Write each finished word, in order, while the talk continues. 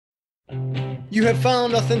You have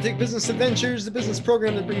found Authentic Business Adventures, the business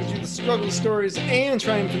program that brings you the struggles, stories, and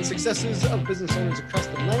triumphant successes of business owners across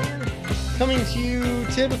the land. Coming to you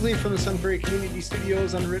typically from the Sun Prairie Community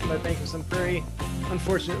Studios, underwritten by Bank of Sun Prairie.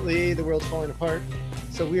 Unfortunately, the world's falling apart,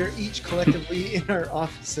 so we are each collectively in our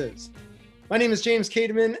offices. My name is James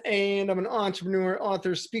Kademan, and I'm an entrepreneur,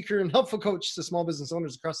 author, speaker, and helpful coach to small business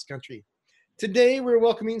owners across the country. Today, we're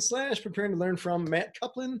welcoming / preparing to learn from Matt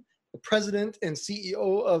Coupland, the president and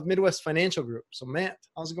CEO of Midwest Financial Group. So Matt,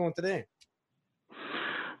 how's it going today?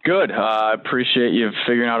 Good. I appreciate you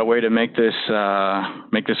figuring out a way to make this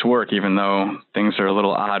work, even though things are a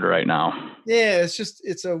little odd right now. Yeah,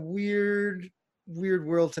 it's a weird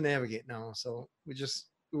world to navigate now. So we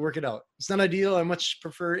work it out. It's not ideal. I much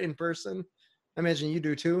prefer in person. I imagine you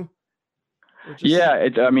do too. Yeah,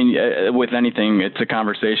 with anything, it's a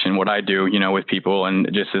conversation. What I do, with people, and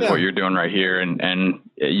just as what you're doing right here, and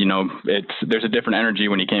there's a different energy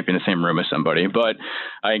when you can't be in the same room as somebody. But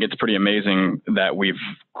I think it's pretty amazing that we've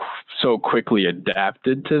so quickly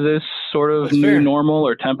adapted to this sort of new normal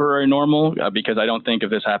or temporary normal. Because I don't think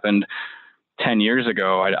if this happened 10 years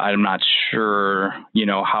ago, I'm not sure,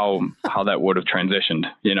 how that would have transitioned.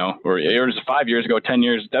 Or it was 5 years ago, 10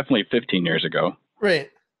 years, definitely 15 years ago.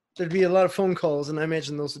 Right. There'd be a lot of phone calls, and I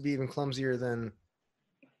imagine those would be even clumsier than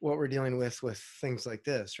what we're dealing with things like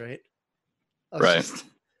this, right? I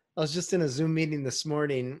was just in a Zoom meeting this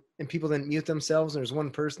morning, and people didn't mute themselves. There's one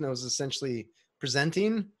person that was essentially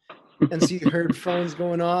presenting, and so you heard phones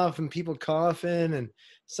going off and people coughing and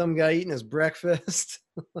some guy eating his breakfast.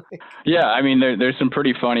 Yeah, there's some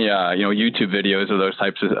pretty funny, YouTube videos of those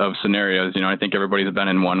types of scenarios. I think everybody's been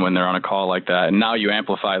in one when they're on a call like that. And now you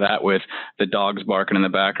amplify that with the dogs barking in the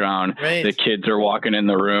background, right. The kids are walking in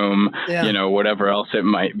the room, whatever else it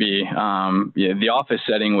might be. The office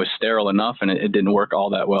setting was sterile enough, and it didn't work all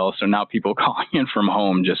that well. So now people calling in from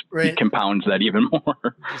home just compounds that even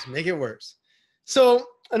more. Just make it worse. So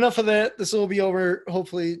enough of that. This will be over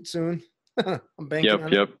hopefully soon. I'm banking on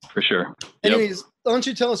it. Yep, for sure. Anyways, why don't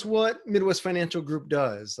you tell us what Midwest Financial Group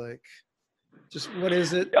does? Just what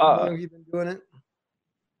is it? How long have you been doing it?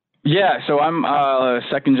 Yeah, so I'm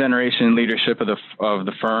second generation leadership of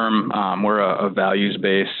the firm. We're a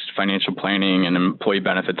values-based financial planning and employee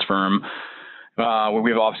benefits firm. We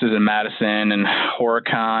have offices in Madison and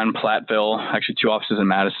Horicon, Platteville. Actually, 2 offices in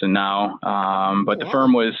Madison now. But the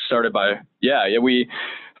firm was started by the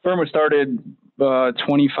firm was started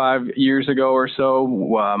 25 years ago or so.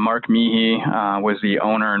 Mark Meehy was the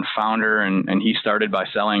owner and founder, and he started by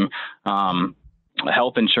selling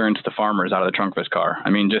health insurance to farmers out of the trunk of his car.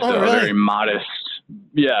 Very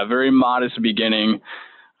modest beginning.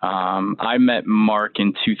 I met Mark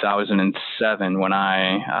in 2007 when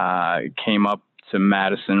I came up to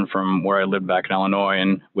Madison from where I lived back in Illinois,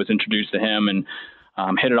 and was introduced to him and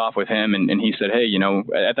hit it off with him. And he said, hey,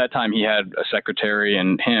 at that time he had a secretary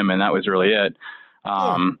and him, and that was really it.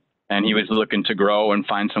 And he was looking to grow and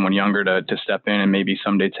find someone younger to step in and maybe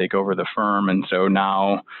someday take over the firm. And so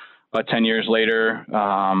now, about 10 years later,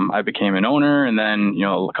 I became an owner, and then,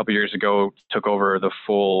 a couple of years ago, took over the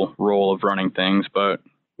full role of running things. But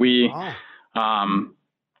we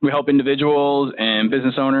help individuals and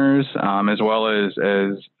business owners, as well as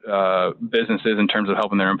businesses in terms of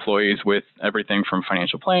helping their employees with everything from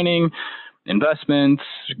financial planning, investments,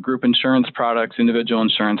 group insurance products, individual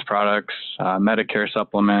insurance products, Medicare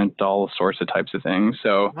supplement, all sorts of types of things.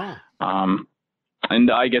 So, and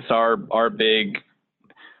I guess our big,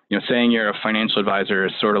 saying you're a financial advisor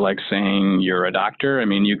is sort of like saying you're a doctor.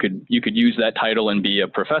 You could use that title and be a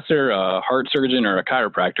professor, a heart surgeon, or a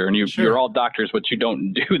chiropractor, and you're all doctors, but you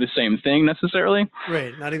don't do the same thing necessarily.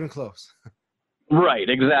 Right. Not even close. Right,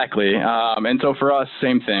 exactly. And so for us,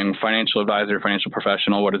 same thing, financial advisor, financial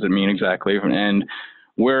professional, what does it mean exactly? And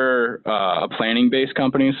we're a planning-based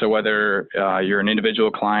company. So whether you're an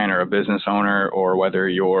individual client or a business owner, or whether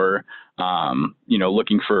you're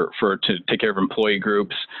looking to take care of employee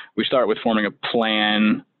groups, we start with forming a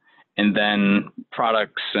plan, and then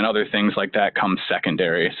products and other things like that come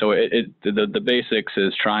secondary. So the basics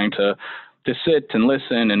is trying to sit and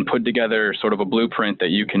listen and put together sort of a blueprint that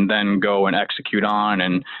you can then go and execute on,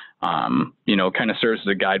 and kind of serves as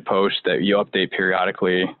a guidepost that you update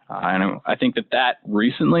periodically. And I think that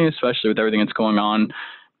recently, especially with everything that's going on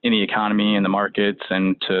in the economy and the markets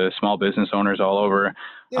and to small business owners all over,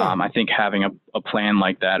 I think having a plan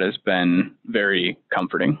like that has been very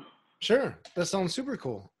comforting. Sure. That sounds super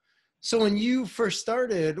cool. So when you first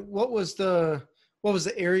started, what was the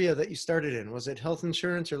area that you started in? Was it health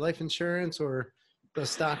insurance or life insurance, or the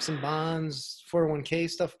stocks and bonds, 401k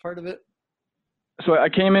stuff part of it? So I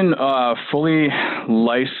came in fully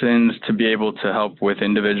licensed to be able to help with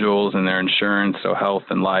individuals and their insurance, so health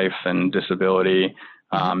and life and disability.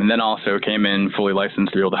 And then also came in fully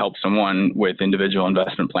licensed to be able to help someone with individual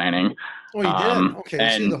investment planning. Oh, you did? Okay, so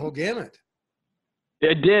And the whole gamut.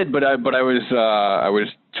 it did, but I was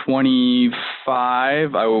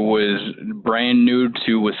 25. I was brand new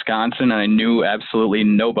to Wisconsin, and I knew absolutely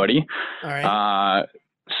nobody. All right.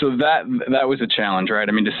 So that was a challenge, right?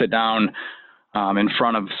 I mean, to sit down in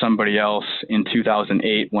front of somebody else in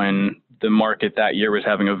 2008 when the market that year was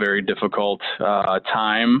having a very difficult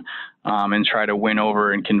time, and try to win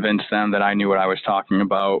over and convince them that I knew what I was talking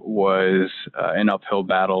about was an uphill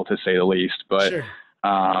battle, to say the least. But Sure.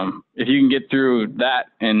 if you can get through that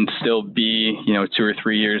and still be, 2 or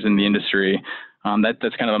 3 years in the industry,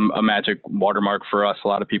 that's kind of a magic watermark for us. A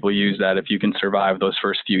lot of people use that. If you can survive those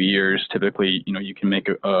first few years, typically, you can make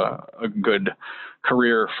a good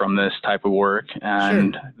career from this type of work.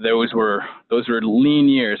 And Sure. those were lean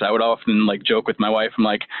years. I would often joke with my wife. I'm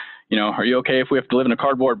like, are you okay if we have to live in a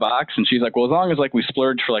cardboard box? And she's like, well, as long as we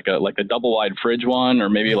splurge for like a double wide fridge one, or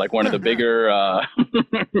maybe one of the bigger,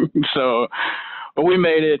 so, but we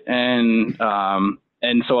made it. And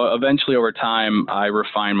so eventually over time, I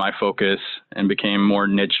refined my focus and became more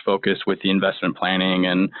niche focused with the investment planning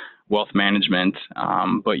and wealth management,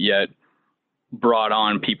 but yet brought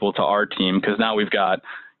on people to our team, because now we've got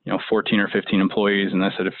 14 or 15 employees, and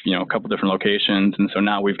that's at a couple different locations. And so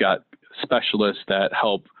now we've got specialists that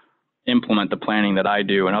help implement the planning that I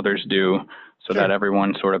do and others do, so that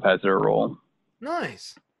everyone sort of has their role.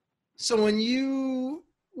 Nice. So when you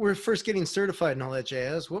were first getting certified and all that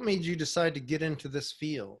jazz, what made you decide to get into this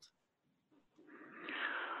field?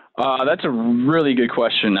 That's a really good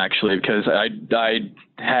question, actually, because I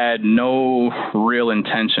had no real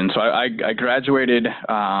intention. So I graduated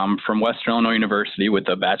from Western Illinois University with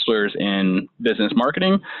a bachelor's in business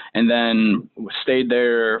marketing, and then stayed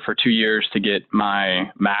there for 2 years to get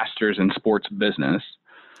my master's in sports business.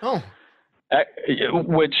 Oh.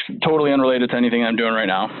 Which totally unrelated to anything I'm doing right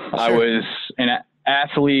now. Sure. I was an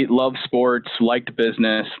athlete, loved sports, liked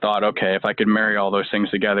business, thought, okay, if I could marry all those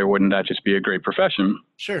things together, wouldn't that just be a great profession?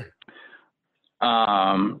 Sure.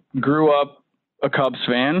 Grew up a Cubs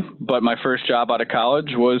fan, but my first job out of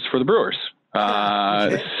college was for the Brewers.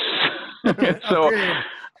 So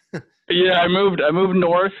yeah, I moved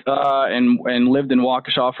north and lived in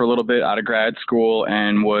Waukesha for a little bit out of grad school,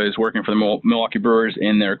 and was working for the Milwaukee Brewers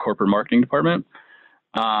in their corporate marketing department.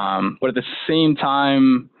 But at the same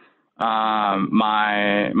time,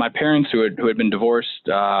 my parents, who had been divorced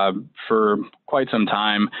for quite some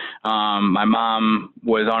time, my mom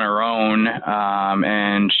was on her own,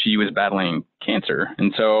 and she was battling cancer.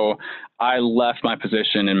 And so I left my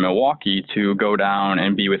position in Milwaukee to go down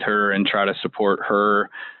and be with her and try to support her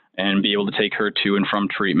and be able to take her to and from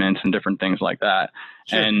treatments and different things like that.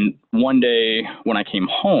 Sure. And one day when I came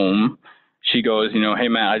home, she goes, hey,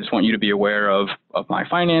 Matt, I just want you to be aware of my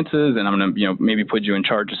finances, and I'm going to, maybe put you in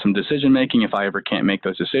charge of some decision making if I ever can't make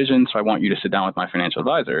those decisions. So I want you to sit down with my financial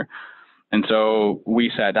advisor. And so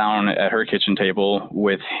we sat down at her kitchen table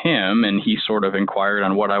with him, and he sort of inquired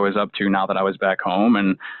on what I was up to now that I was back home.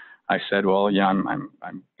 And I said, well, yeah, I'm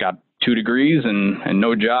got 2 degrees and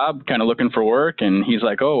no job, kind of looking for work. And he's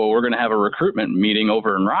like, oh, well, we're going to have a recruitment meeting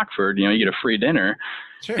over in Rockford. You get a free dinner.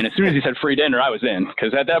 Sure. And as soon as he said free dinner, I was in,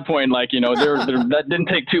 because at that point, that didn't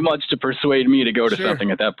take too much to persuade me to go to something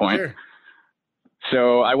at that point. Sure.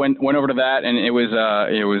 So I went over to that, and it was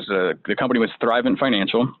the company was Thrivent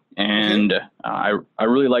Financial, and I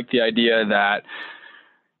really liked the idea that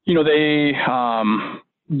they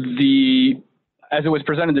as it was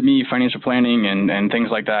presented to me, financial planning and things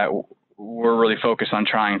like that were really focused on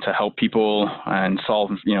trying to help people and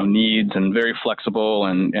solve, needs, and very flexible.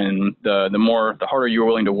 And the harder you were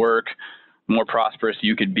willing to work, the more prosperous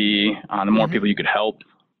you could be, the more people you could help.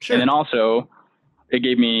 Sure. And then also it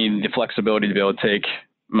gave me the flexibility to be able to take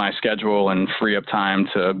my schedule and free up time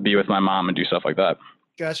to be with my mom and do stuff like that.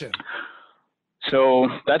 Gotcha. So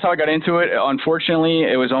that's how I got into it. Unfortunately,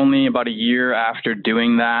 it was only about a year after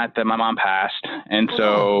doing that my mom passed. And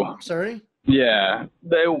so, I'm sorry. Yeah,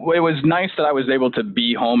 it was nice that I was able to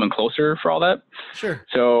be home and closer for all that. Sure.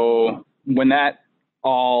 So when that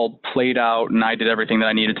all played out and I did everything that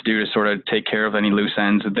I needed to do to sort of take care of any loose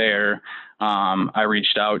ends there, I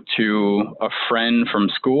reached out to a friend from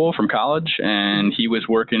college, and he was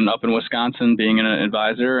working up in Wisconsin being an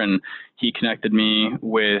advisor, and he connected me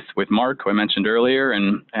with Mark, who I mentioned earlier,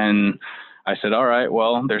 and I said, all right,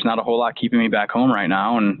 well, there's not a whole lot keeping me back home right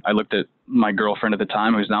now. And I looked at my girlfriend at the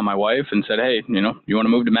time, who's now my wife, and said, hey, you want to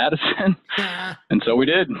move to Madison? And so we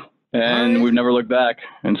did. All and right. we've never looked back.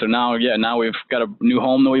 And so now, yeah, now we've got a new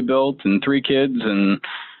home that we built and 3 kids,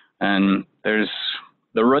 and there's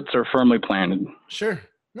the roots are firmly planted. Sure.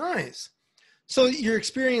 Nice. So your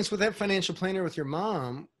experience with that financial planner with your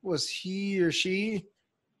mom, was he or she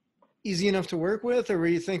easy enough to work with, or were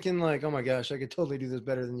you thinking like, oh my gosh, I could totally do this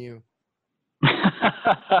better than you?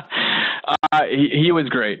 He was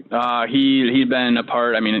great. He'd been a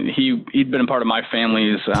part. I mean, he'd been a part of my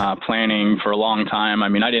family's planning for a long time. I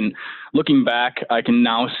mean, I didn't. Looking back, I can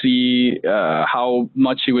now see how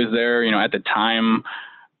much he was there. You know, at the time,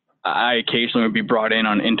 I occasionally would be brought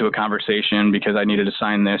into a conversation because I needed to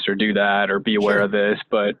sign this or do that or be aware Sure. of this.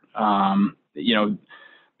 But you know,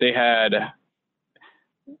 they had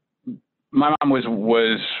my mom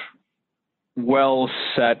was well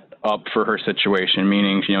set up for her situation,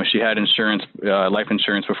 meaning, you know, she had insurance, life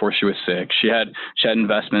insurance before she was sick. She had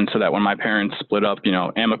investments so that when my parents split up, you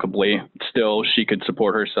know, amicably, still she could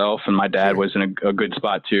support herself, and my dad Sure. was in a good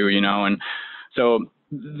spot too, you know. And so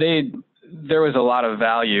there was a lot of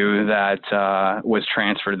value that was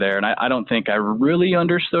transferred there, and I don't think I really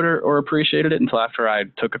understood or appreciated it until after I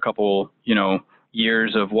took a couple, you know,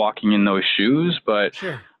 years of walking in those shoes.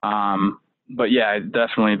 Sure. Um, but yeah,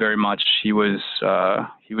 definitely very much he was a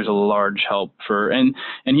large help and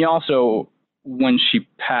he also, when she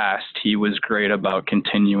passed, he was great about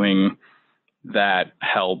continuing that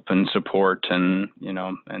help and support, and you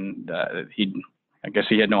know, and I guess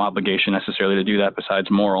he had no obligation necessarily to do that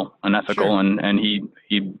besides moral and ethical, Sure. and he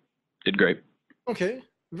did great. Okay.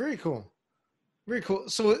 Very cool. Very cool.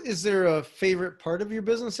 So is there a favorite part of your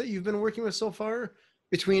business that you've been working with so far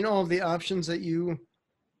between all of the options that you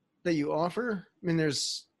offer? I mean,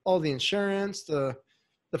 there's all the insurance, the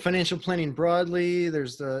financial planning broadly,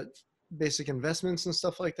 there's the basic investments and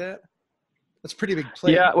stuff like that. That's a pretty big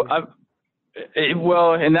plate. Yeah,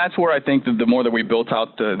 well, and that's where I think that the more that we built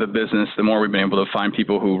out the business, the more we've been able to find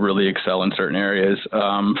people who really excel in certain areas.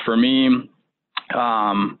 For me,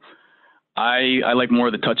 I like more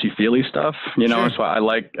of the touchy feely stuff, you know. Sure. So I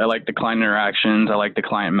like the client interactions, I like the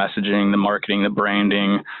client messaging, the marketing, the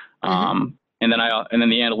branding, Mm-hmm. and then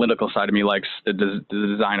the analytical side of me likes the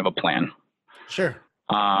design of a plan. Sure.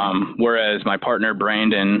 Whereas my partner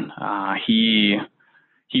Brandon, he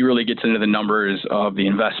really gets into the numbers of the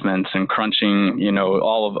investments and crunching, you know,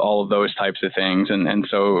 all of those types of things, and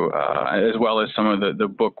so as well as some of the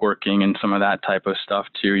book working and some of that type of stuff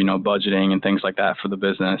too, you know, budgeting and things like that for the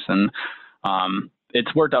business. And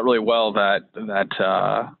it's worked out really well that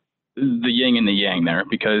the yin and the yang there,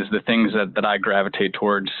 because the things that I gravitate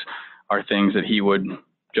towards are things that he would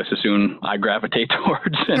just as soon I gravitate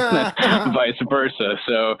towards, and then vice versa.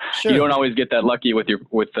 So you Sure. don't always get that lucky with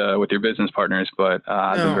your business partners, but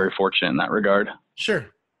I've been No. very fortunate in that regard. Sure.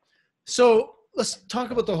 So let's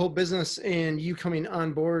talk about the whole business and you coming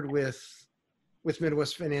on board with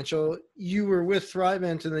Midwest Financial. You were with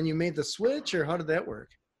Thrivent and then you made the switch, or how did that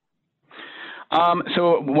work?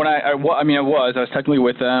 So when I was technically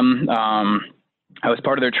with them. I was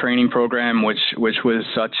part of their training program, which was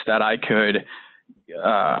such that I could.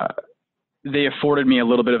 They afforded me a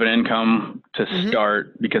little bit of an income to Mm-hmm.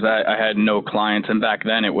 start because I had no clients, and back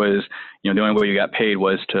then it was, you know, the only way you got paid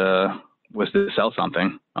was to sell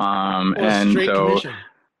something. Well, a And straight so commission.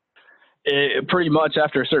 pretty much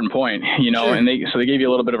after a certain point, you know, Sure. and they gave you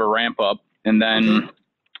a little bit of a ramp up, and Okay. then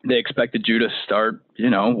they expected you to start, you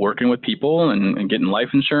know, working with people and getting life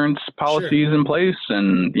insurance Sure. policies in place,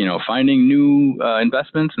 and, you know, finding new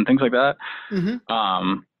investments and things like that. Mm-hmm.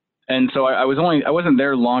 Um, and so I wasn't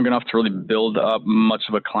there long enough to really build up much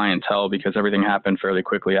of a clientele because everything happened fairly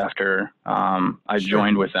quickly after I Sure.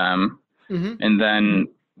 joined with them. Mm-hmm. And then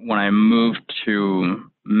when I moved to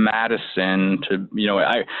Madison, to, you know,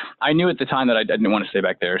 I knew at the time that I didn't want to stay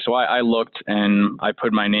back there. So I looked and I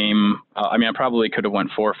put my name. I mean, I probably could have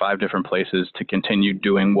went 4 or 5 different places to continue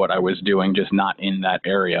doing what I was doing, just not in that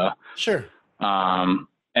area. Sure.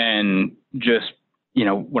 And just, you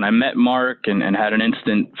know, when I met Mark and had an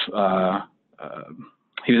instant, he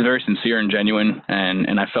was very sincere and genuine.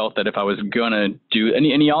 And I felt that if I was going to do, and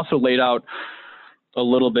he also laid out a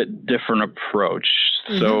little bit different approach.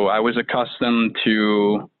 Mm-hmm. So I was accustomed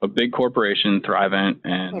to a big corporation, Thrivent,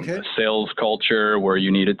 and a Okay. sales culture where you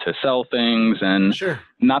needed to sell things, and Sure.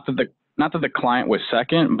 not that the client was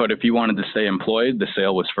second, but if you wanted to stay employed, the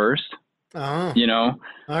sale was first, Oh, you know?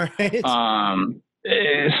 all right.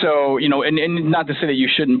 So, you know, and not to say that you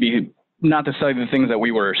shouldn't be, not to say the things that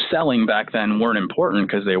we were selling back then weren't important,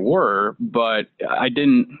 because they were, but it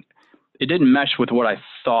didn't mesh with what I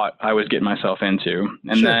thought I was getting myself into.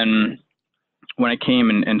 And Sure. then when I came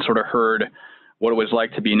and sort of heard what it was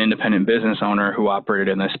like to be an independent business owner who operated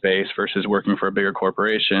in this space versus working for a bigger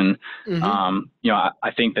corporation.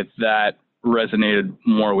 I think that resonated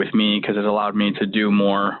more with me because it allowed me to do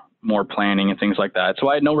more planning and things like that. So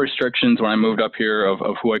I had no restrictions when I moved up here of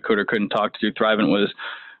who I could or couldn't talk to. Thrivent was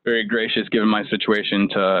very gracious given my situation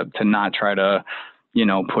to not try to,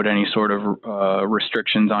 put any sort of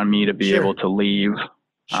restrictions on me to be able to leave.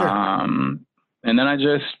 Sure. And then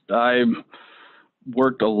I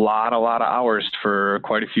worked a lot of hours for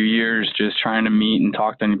quite a few years, just trying to meet and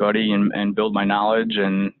talk to anybody and build my knowledge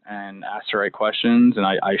and ask the right questions. And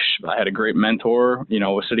I had a great mentor,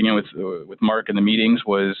 was sitting in with Mark in the meetings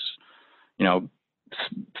was,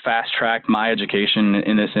 fast tracked my education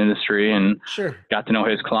in this industry and got to know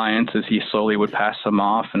his clients as he slowly would pass them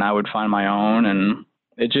off and I would find my own. And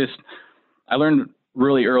I learned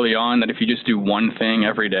really early on that if you just do one thing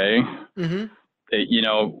every day,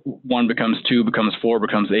 one becomes 2, becomes 4,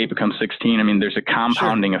 becomes 8, becomes 16. I mean, there's a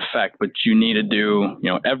compounding effect, but you need to do,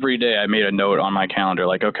 every day I made a note on my calendar,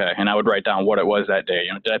 like, okay. And I would write down what it was that day.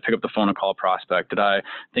 Did I pick up the phone and call a prospect? Did I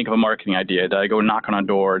think of a marketing idea? Did I go knock on a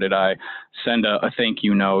door? Did I send a thank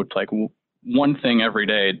you note? Like one thing every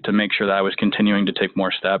day to make sure that I was continuing to take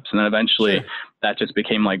more steps. And then eventually that just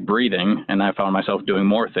became like breathing. And I found myself doing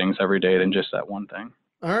more things every day than just that one thing.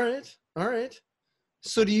 All right.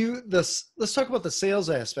 So let's talk about the sales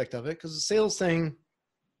aspect of it, because the sales thing,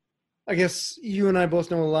 I guess you and I both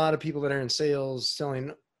know a lot of people that are in sales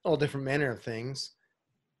selling all different manner of things.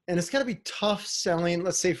 And it's got to be tough selling,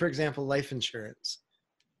 let's say, for example, life insurance,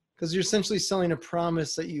 because you're essentially selling a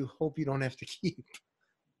promise that you hope you don't have to keep.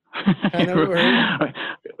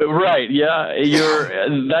 Right. Yeah.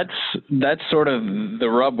 That's sort of the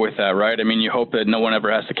rub with that, right? I mean, you hope that no one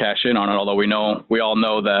ever has to cash in on it, although we all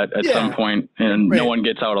know that at some point and no one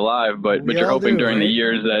gets out alive, but you're hoping during the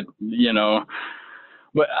years that,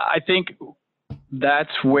 but I think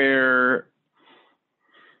that's where,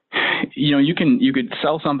 you could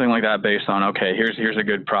sell something like that based on, okay, here's a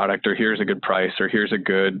good product, or here's a good price, or here's a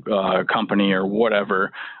good company or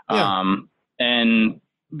whatever. And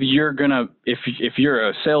you're gonna, if you're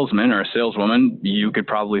a salesman or a saleswoman, you could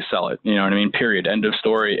probably sell it. You know what I mean? Period. End of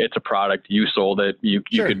story. It's a product. You sold it. You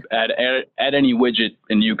could add any widget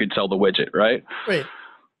and you could sell the widget, right? Right.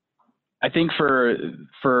 I think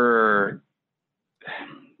to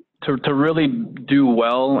really do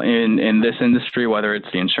well in this industry, whether it's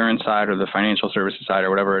the insurance side or the financial services side or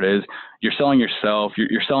whatever it is, you're selling yourself.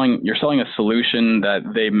 You're selling a solution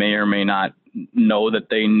that they may or may not know that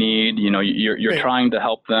they need. You're trying to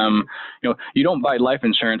help them. You don't buy life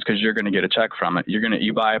insurance because you're going to get a check from it.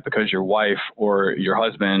 You buy it because your wife or your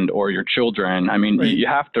husband or your children. I mean, you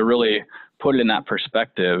have to really put it in that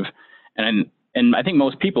perspective. And I think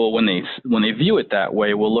most people, when they view it that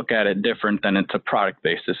way, will look at it different than it's a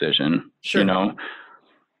product-based decision. So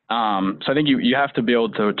I think you have to be able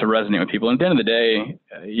to resonate with people. And at the end of the day,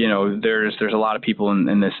 there's a lot of people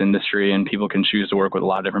in this industry, and people can choose to work with a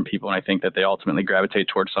lot of different people. And I think that they ultimately gravitate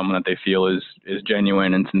towards someone that they feel is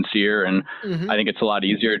genuine and sincere. And I think it's a lot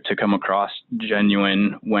easier to come across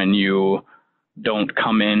genuine when you don't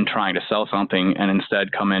come in trying to sell something and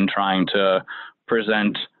instead come in trying to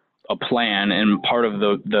present a plan. And part of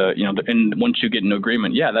and once you get into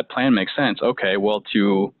agreement, that plan makes sense. Okay, well,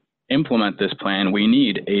 to implement this plan, we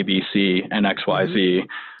need A, B, C, and X, Y, Z.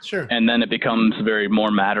 Sure. And then it becomes very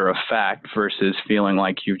more matter of fact versus feeling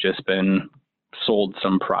like you've just been sold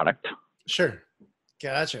some product. Sure.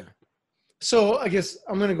 Gotcha. So I guess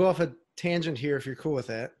I'm going to go off a tangent here if you're cool with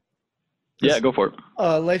that. Yeah, go for it.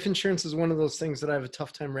 Life insurance is one of those things that I have a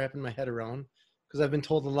tough time wrapping my head around, because I've been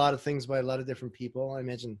told a lot of things by a lot of different people. I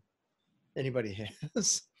imagine anybody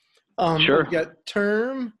has. Sure. We got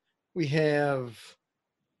term. We have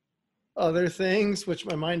other things, which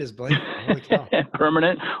my mind is blank. Holy cow.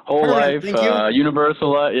 Permanent, whole life,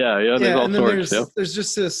 universal. There's all and then sorts. There's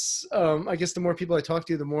just this, I guess the more people I talk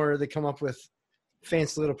to, the more they come up with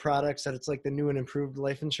fancy little products that it's like the new and improved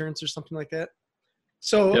life insurance or something like that.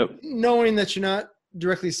 So knowing that you're not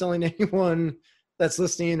directly selling to anyone that's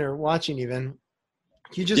listening or watching even,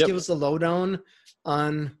 can you just give us a lowdown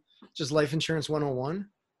on just life insurance 101?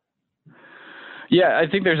 Yeah, I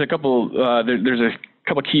think there's a couple, there's a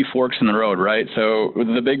couple key forks in the road, right? So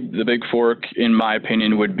the big fork, in my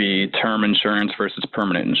opinion, would be term insurance versus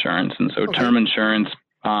permanent insurance. And so term insurance,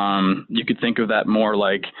 you could think of that more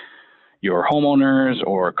like your homeowners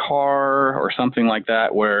or a car or something like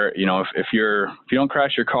that, where, if you don't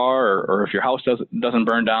crash your car or if your house doesn't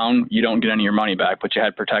burn down, you don't get any of your money back, but you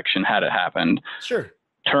had protection had it happened. Sure.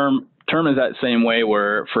 Term is that same way,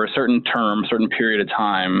 where for a certain period of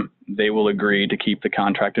time, they will agree to keep the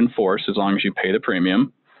contract in force as long as you pay the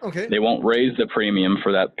premium. Okay. They won't raise the premium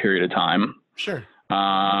for that period of time. Sure.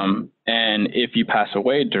 And if you pass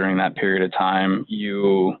away during that period of time,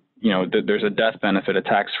 there's a death benefit, a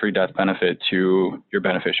tax-free death benefit to your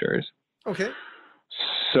beneficiaries. Okay.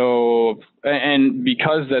 So, and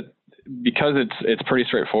because it's pretty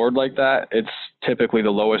straightforward like that, it's typically the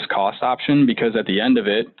lowest cost option, because at the end of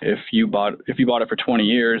it, if you bought it for 20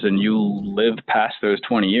 years and you lived past those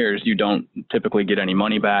 20 years, you don't typically get any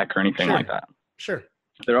money back or anything like that. Sure.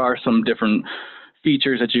 There are some different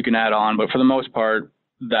features that you can add on, but for the most part,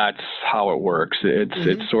 that's how it works.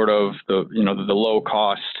 It's sort of the low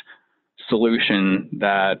cost solution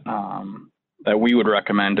that we would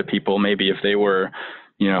recommend to people, maybe if they were,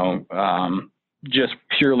 just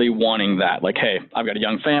purely wanting that, like, hey, I've got a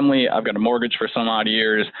young family, I've got a mortgage for some odd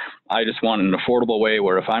years, I just want an affordable way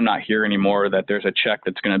where if I'm not here anymore, that there's a check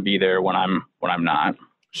that's going to be there when I'm not.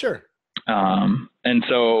 Sure. And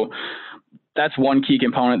so that's one key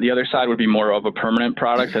component. The other side would be more of a permanent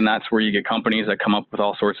product, and that's where you get companies that come up with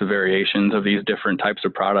all sorts of variations of these different types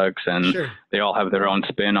of products, and they all have their own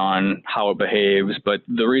spin on how it behaves. But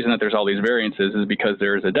the reason that there's all these variances is because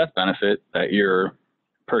there's a death benefit that you're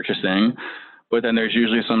purchasing, but then there's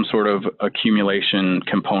usually some sort of accumulation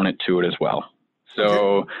component to it as well.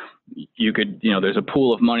 So you could, there's a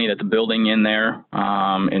pool of money that's building in there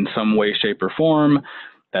in some way, shape, or form,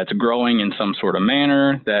 that's growing in some sort of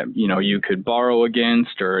manner that, you could borrow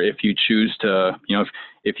against, or if you choose to,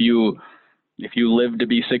 if you live to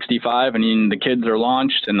be 65 and the kids are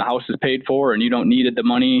launched and the house is paid for and you don't need the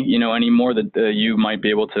money, anymore, that you might be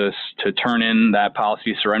able to turn in that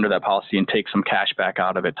policy, surrender that policy, and take some cash back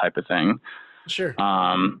out of it, type of thing. Sure.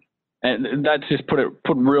 And that's just put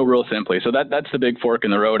real simply. So that's the big fork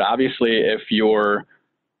in the road. Obviously, if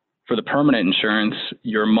for the permanent insurance,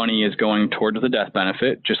 your money is going towards the death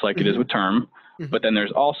benefit, just like it is with term. But then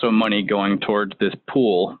there's also money going towards this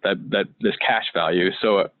pool, that this cash value.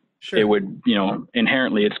 So it would,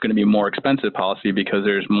 inherently, it's going to be more expensive policy because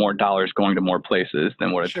there's more dollars going to more places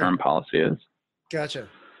than what a term policy is. Gotcha.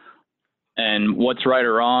 And what's right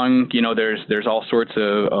or wrong, there's all sorts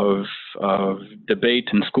of debate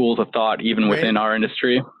and schools of thought, even within our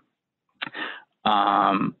industry.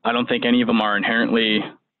 I don't think any of them are inherently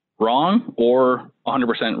wrong or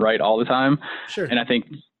 100% right all the time. Sure. And I think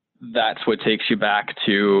that's what takes you back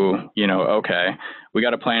to, okay, we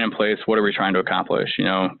got a plan in place. What are we trying to accomplish?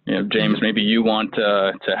 James, maybe you want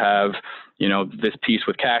to have, this piece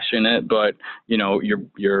with cash in it, but,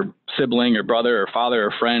 your sibling, your brother or father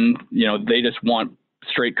or friend, they just want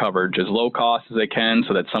straight coverage, as low cost as they can,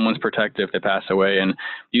 so that someone's protected if they pass away. And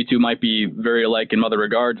you two might be very alike in other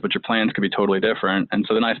regards, but your plans could be totally different. And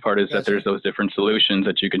so the nice part is that there's those different solutions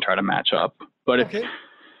that you can try to match up. But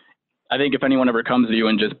I think if anyone ever comes to you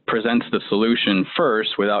and just presents the solution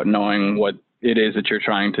first without knowing what it is that you're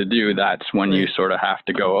trying to do, that's when you sort of have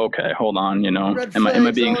to go, okay, hold on, am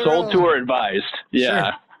I being sold to or advised? Yeah.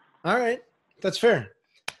 Sure. All right. That's fair.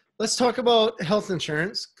 Let's talk about health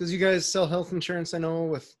insurance, because you guys sell health insurance. I know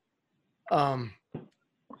with,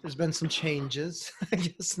 there's been some changes, I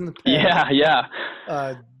guess, in the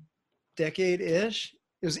past decade-ish.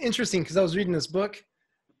 It was interesting because I was reading this book.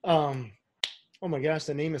 Oh my gosh,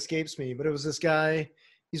 the name escapes me, but it was this guy.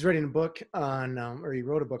 He's writing a book on, or he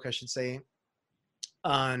wrote a book, I should say,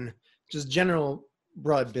 on just general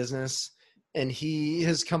broad business. And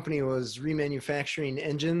his company was remanufacturing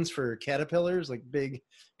engines for Caterpillars, like big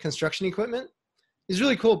construction equipment. It's a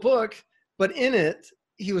really cool book, but in it,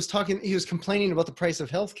 he was complaining about the price of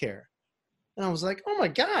healthcare. And I was like, oh my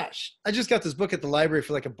gosh, I just got this book at the library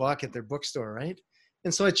for like $1 at their bookstore, right?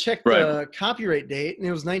 And so I checked the copyright date, and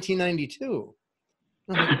it was 1992.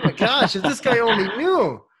 And I'm like, oh my gosh, if this guy only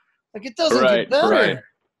knew, like, it doesn't get better.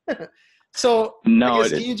 So I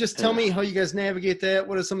guess, can you just tell me how you guys navigate that?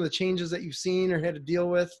 What are some of the changes that you've seen or had to deal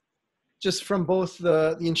with, just from both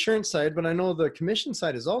the insurance side, but I know the commission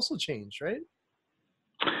side has also changed, right?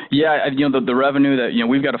 Yeah, the revenue that,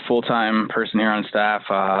 we've got a full-time person here on staff,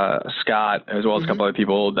 Scott, as well as a couple other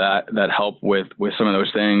people that help with some of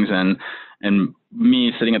those things. And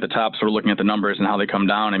me sitting at the top, sort of looking at the numbers and how they come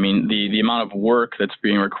down. I mean, the amount of work that's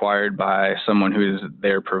being required by someone who's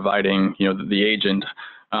there providing, the agent,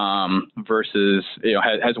 versus,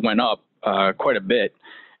 has went up quite a bit.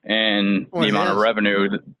 And the amount of revenue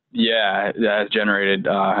that has generated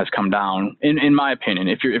has come down, in my opinion.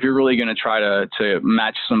 If you're really going to try to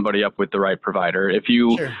match somebody up with the right provider, if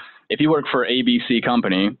you work for ABC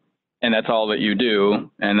company and that's all that you do,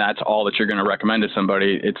 and that's all that you're going to recommend to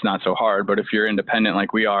somebody, it's not so hard. But if you're independent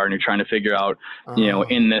like we are, and you're trying to figure out,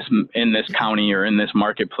 in this county or in this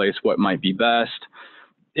marketplace, what might be best,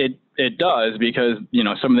 it does, because,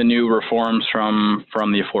 some of the new reforms from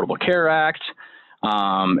the Affordable Care Act,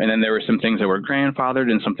 and then there were some things that were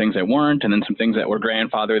grandfathered and some things that weren't, and then some things that were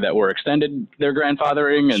grandfathered that were extended their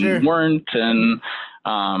grandfathering and Sure. weren't. And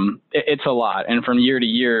it's a lot. And from year to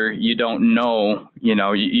year, you don't know,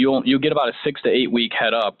 you'll get about a 6 to 8 week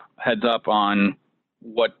heads up on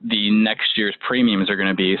what the next year's premiums are going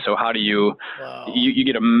to be. So how do you, Wow. you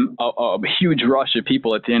get a huge rush of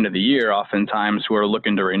people at the end of the year, oftentimes, who are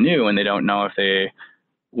looking to renew, and they don't know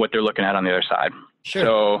what they're looking at on the other side. Sure.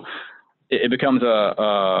 So it becomes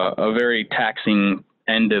a very taxing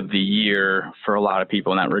end of the year for a lot of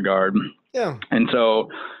people in that regard. Yeah. And so,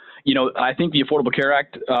 I think the Affordable Care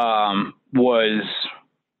Act was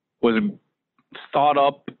thought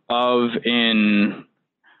up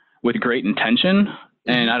with great intention.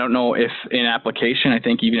 And I don't know if in application, I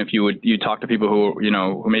think even if you talk to people who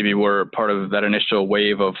maybe were part of that initial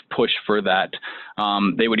wave of push for that,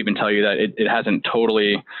 they would even tell you that it hasn't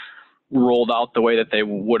totally rolled out the way that they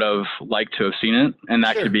would have liked to have seen it. And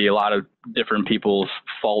that could be a lot of different people's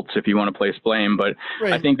faults, if you want to place blame. But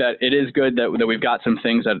I think that it is good that we've got some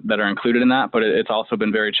things that are included in that, but it's also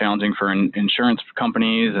been very challenging for insurance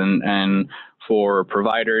companies and for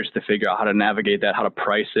providers to figure out how to navigate that, how to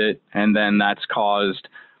price it. And then that's caused,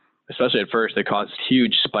 especially at first, it caused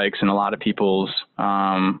huge spikes in a lot of people's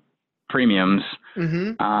premiums.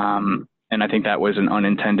 And I think that was an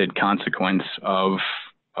unintended consequence of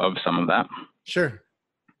some of that. Sure.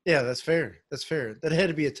 Yeah, that's fair. That's fair. That had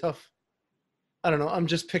to be a tough, I don't know. I'm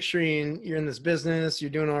just picturing you're in this business, you're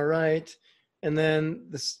doing all right. And then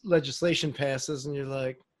this legislation passes and you're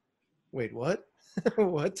like, wait, what?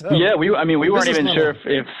 What? Yeah, we weren't even sure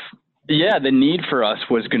if the need for us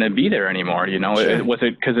was going to be there anymore. Was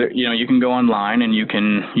it because you can go online and you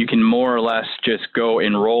can more or less just go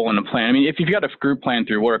enroll in a plan. I mean, if you've got a group plan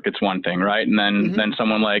through work, it's one thing, right? And then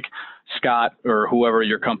someone like Scott or whoever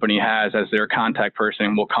your company has as their contact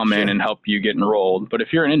person will come in and help you get enrolled. But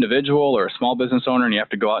if you're an individual or a small business owner and you have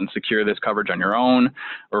to go out and secure this coverage on your own,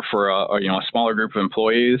 or for a smaller group of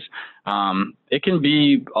employees, it can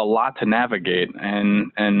be a lot to navigate,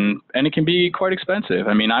 and it can be quite expensive.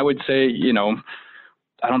 I mean, I would say,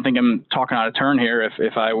 I don't think I'm talking out of turn here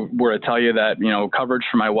if I were to tell you that, coverage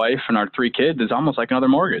for my wife and our 3 kids is almost like another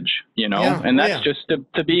mortgage, and that's just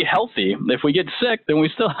to be healthy. If we get sick, then we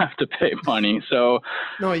still have to pay money. So,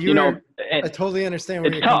 no, I totally understand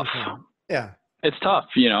where you're coming from. Yeah. It's tough,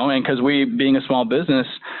 and because being a small business,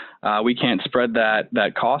 we can't spread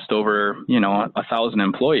that cost over, 1,000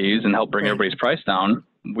 employees and help bring everybody's price down.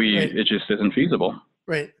 It just isn't feasible.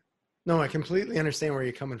 Right. No, I completely understand where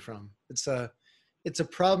you're coming from. It's a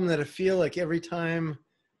problem that I feel like every time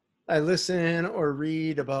I listen or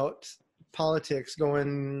read about politics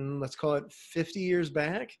going, let's call it 50 years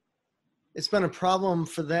back, it's been a problem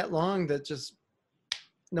for that long that just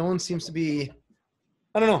no one seems to be,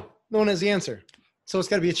 I don't know, no one has the answer. So it's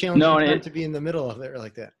got to be a challenge to be in the middle of it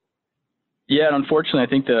like that. Yeah, and unfortunately, I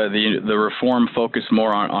think the reform focused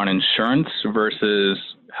more on insurance versus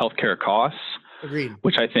healthcare costs. Agreed.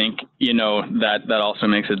 Which I think, that also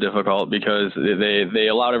makes it difficult, because they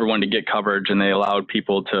allowed everyone to get coverage, and they allowed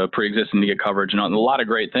people to pre-existing to get coverage, and a lot of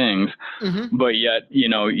great things. But yet,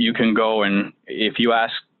 you can go, and if you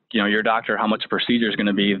ask, your doctor how much a procedure is going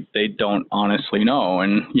to be, they don't honestly know.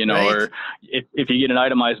 And, or if you get an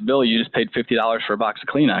itemized bill, you just paid $50 for a box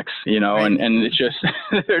of Kleenex, and it's just,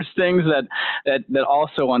 there's things that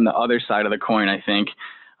also on the other side of the coin, I think,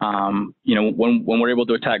 when we're able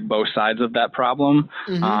to attack both sides of that problem,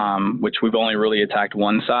 which we've only really attacked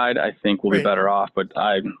one side, I think we'll be better off. But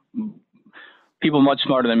people much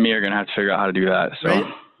smarter than me are going to have to figure out how to do that.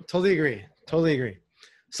 So. Totally agree.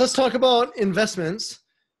 So let's talk about investments.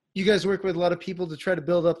 You guys work with a lot of people to try to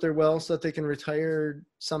build up their wealth so that they can retire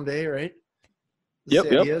someday, right? That's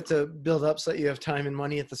the idea, to build up so that you have time and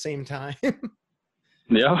money at the same time.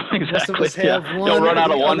 Yeah, exactly. Most of us have one. Don't run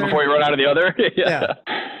out of one before you run out of the other. Yeah.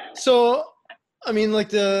 So, I mean, like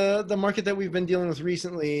the market that we've been dealing with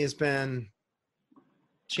recently has been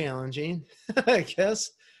challenging, I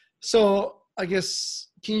guess. So I guess,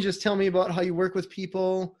 can you just tell me about how you work with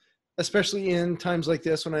people, especially in times like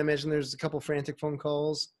this, when I imagine there's a couple frantic phone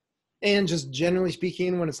calls, and just generally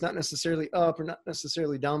speaking, when it's not necessarily up or not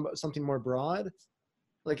necessarily down, but something more broad?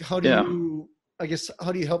 Like, how do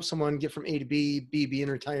you help someone get from A to B, B be in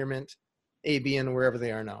retirement, A be in wherever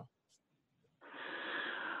they are now?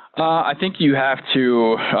 I think you have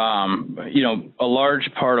to, a large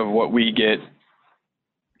part of what we get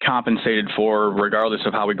compensated for, regardless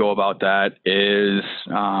of how we go about that, is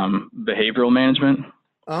behavioral management.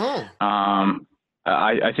 Oh.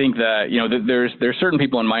 I think that, there's certain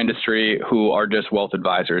people in my industry who are just wealth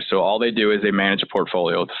advisors. So all they do is they manage a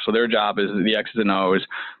portfolio. So their job is the X's and O's,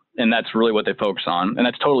 and that's really what they focus on. And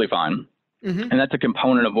that's totally fine. And that's a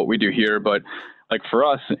component of what we do here. But like for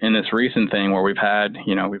us in this recent thing where we've had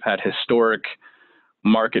historic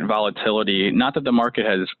market volatility, not that the market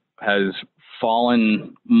has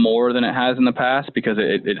fallen more than it has in the past, because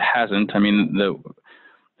it hasn't. I mean,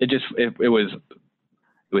 it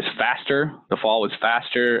was faster. The fall was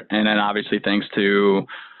faster. And then obviously thanks to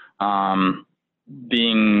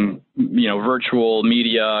being, virtual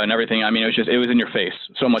media and everything. I mean, it was in your face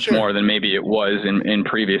so much more than maybe it was in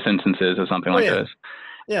previous instances of something like this.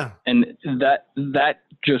 Yeah. And that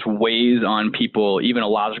just weighs on people, even a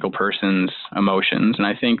logical person's emotions. And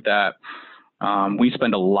I think that we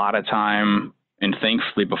spend a lot of time, and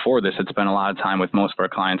thankfully before this, had spent a lot of time with most of our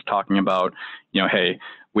clients talking about, hey,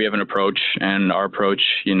 we have an approach, and our approach,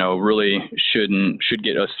 really should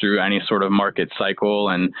get us through any sort of market cycle.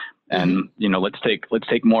 And let's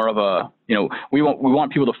take more of a, we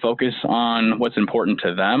want people to focus on what's important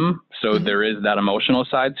to them. So there is that emotional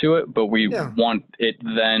side to it, but we want it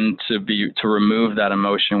then to remove that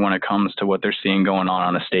emotion when it comes to what they're seeing going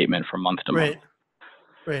on a statement from month to month.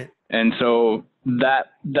 Right. And so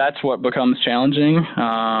that's what becomes challenging,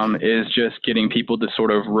 is just getting people to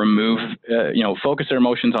sort of remove, focus their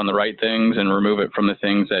emotions on the right things and remove it from the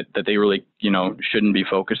things that they really, shouldn't be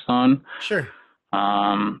focused on. Sure.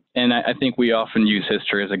 And I think we often use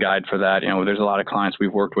history as a guide for that. There's a lot of clients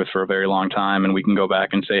we've worked with for a very long time, and we can go back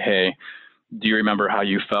and say, hey, do you remember how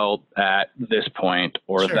you felt at this point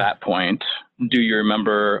or that point? Do you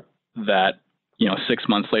remember that, 6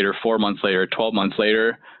 months later, 4 months later, 12 months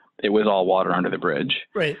later, it was all water under the bridge?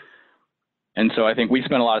 Right. And so I think we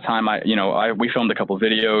spent a lot of time, we filmed a couple of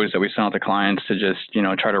videos that we sent out to clients to just,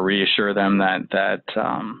 try to reassure them that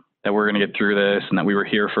we're going to get through this, and that we were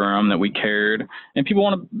here for them, that we cared, and people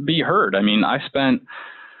want to be heard. I mean, I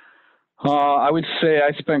would say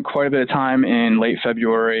I spent quite a bit of time in late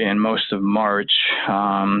February and most of March,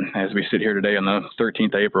 as we sit here today on the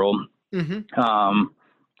 13th of April.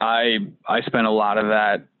 I spent a lot of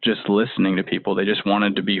that just listening to people. They just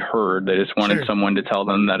wanted to be heard. They just wanted someone to tell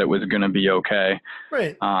them that it was going to be okay.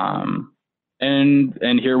 Right.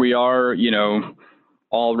 And here we are,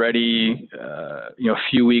 already, a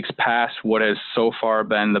few weeks past what has so far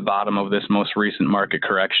been the bottom of this most recent market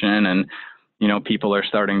correction. And, people are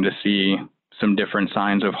starting to see some different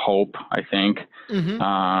signs of hope, I think.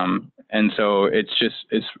 And so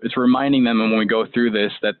it's reminding them when we go through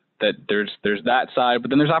this that there's that side, but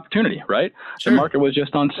then there's opportunity, right? The market was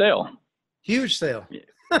just on sale. Huge sale.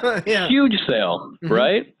 Huge sale,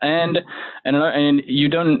 right? And you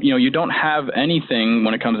don't have anything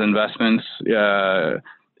when it comes to investments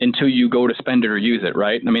until you go to spend it or use it,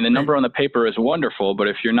 right? I mean, the number on the paper is wonderful, but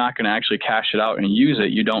if you're not going to actually cash it out and use it,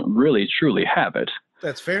 you don't really truly have it.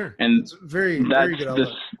 That's fair. And it's very good outlook.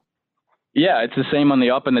 It's the same on the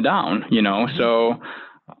up and the down, So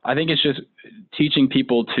I think it's just teaching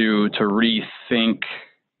people to rethink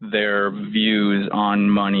their views on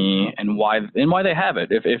money and why they have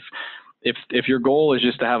it. If your goal is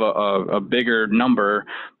just to have a bigger number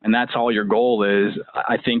and that's all your goal is,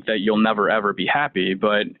 I think that you'll never ever be happy.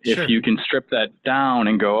 But if you can strip that down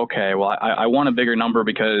and go, okay, well, I want a bigger number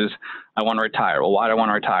because I want to retire. Well, why do I want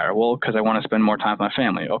to retire? Well, because I want to spend more time with my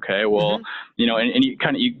family. Okay, well, and you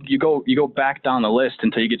kind of you go back down the list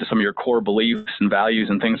until you get to some of your core beliefs and values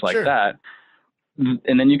and things like that,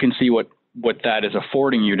 and then you can see what that is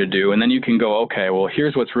affording you to do. And then you can go, okay, well,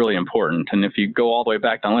 here's what's really important. And if you go all the way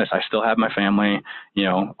back down the list, I still have my family,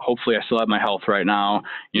 hopefully I still have my health right now.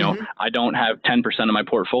 I don't have 10% of my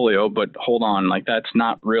portfolio, but hold on, like that's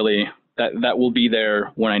not really, that will be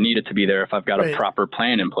there when I need it to be there if I've got a proper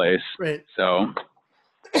plan in place. Right. So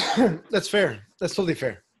that's fair. That's totally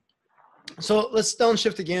fair. So let's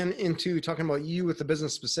downshift again into talking about you with the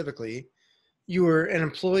business specifically. You were an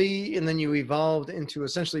employee and then you evolved into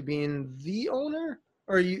essentially being the owner,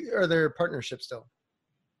 or are there partnerships still?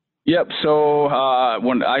 Yep. So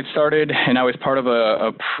when I started and I was part of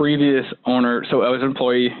a previous owner, so I was an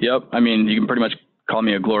employee. Yep. I mean, you can pretty much call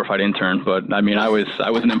me a glorified intern, but I mean, I was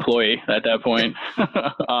an employee at that point.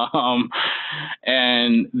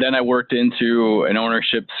 And then I worked into an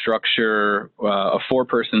ownership structure, a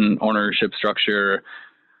 4-person ownership structure.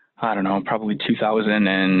 I don't know, probably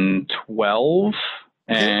 2012.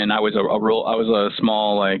 And I was a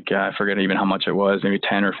small, like, I forget even how much it was, maybe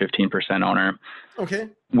 10 or 15% owner. Okay.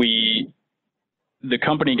 The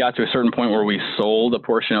company got to a certain point where we sold a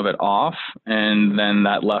portion of it off, and then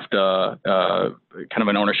that left a kind of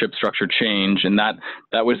an ownership structure change. And that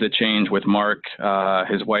was the change with Mark,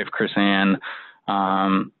 his wife, Chris Ann,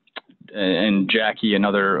 and Jackie,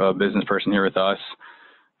 another business person here with us,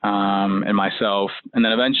 and myself. And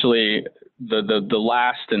then eventually the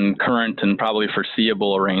last and current and probably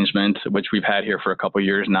foreseeable arrangement, which we've had here for a couple of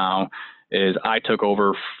years now, is I took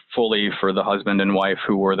over fully for the husband and wife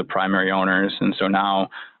who were the primary owners. And so now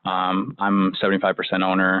I'm 75%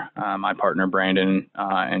 owner. My partner, Brandon,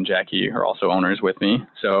 and Jackie are also owners with me.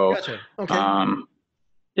 So, gotcha. Okay.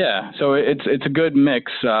 yeah, so it's a good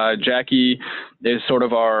mix. Jackie is sort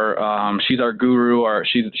of our, she's our guru.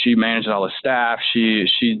 She manages all the staff.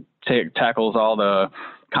 She tackles all the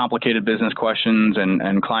complicated business questions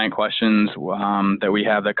and client questions that we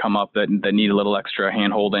have that come up that need a little extra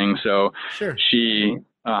hand holding. So sure. she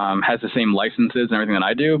has the same licenses and everything that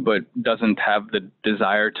I do, but doesn't have the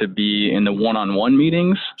desire to be in the one-on-one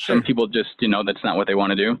meetings. Sure. Some people just, that's not what they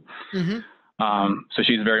want to do. Mm-hmm. So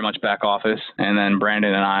she's very much back office, and then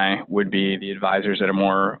Brandon and I would be the advisors that are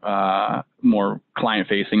more client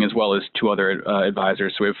facing, as well as two other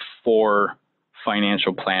advisors. So we have 4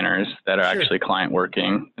 financial planners that are actually client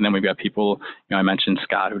working. And then we've got people, I mentioned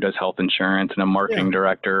Scott, who does health insurance, and a marketing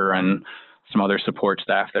director, and some other support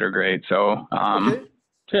staff that are great. So,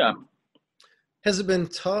 yeah. Has it been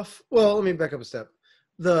tough? Well, let me back up a step.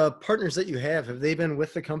 The partners that you have they been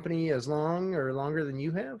with the company as long or longer than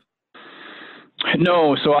you have?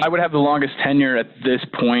 No, so I would have the longest tenure at this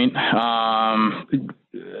point.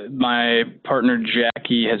 My partner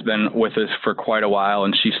Jackie has been with us for quite a while,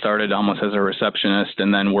 and she started almost as a receptionist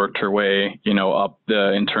and then worked her way, up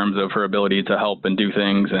in terms of her ability to help and do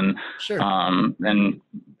things, and and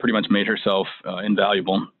pretty much made herself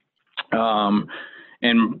invaluable.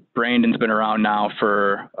 And Brandon's been around now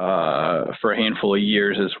for a handful of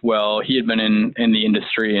years as well. He had been in the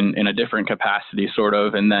industry in a different capacity, sort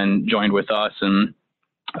of, and then joined with us. And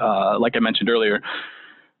like I mentioned earlier,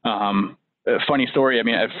 a funny story. I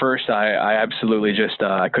mean, at first I absolutely just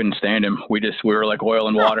I couldn't stand him. We were like oil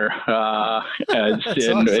and water. That's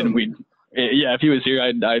awesome. And if he was here,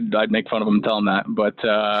 I'd make fun of him and tell him that. But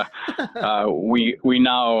we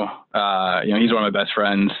now, he's one of my best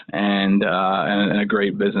friends and a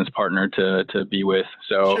great business partner to be with.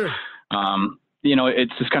 So,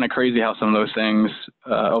 it's just kind of crazy how some of those things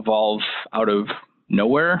evolve out of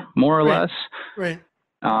nowhere, more or less. Right.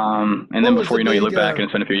 And then before you know, you look back and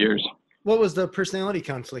it's been a few years. What was the personality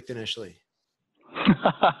conflict initially?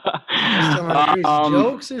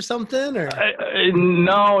 Jokes or something, or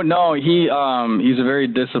no, he's a very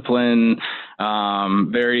disciplined,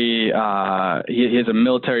 he has a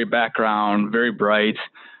military background, very bright,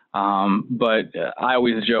 but I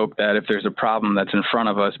always joke that if there's a problem that's in front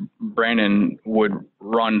of us, Brandon would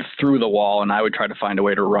run through the wall and I would try to find a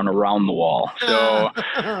way to run around the wall. So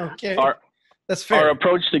okay. That's fair. Our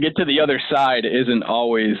approach to get to the other side isn't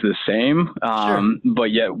always the same,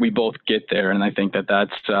 but yet we both get there, and I think that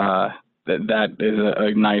is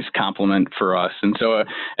a nice compliment for us. And so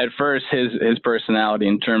at first, his personality,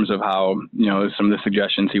 in terms of how some of the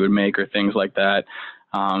suggestions he would make or things like that,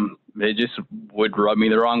 they just would rub me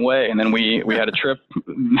the wrong way. And then we had a trip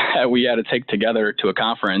that we had to take together to a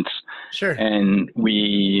conference, and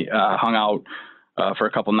we hung out for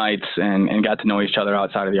a couple nights and got to know each other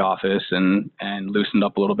outside of the office and loosened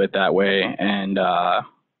up a little bit that way, and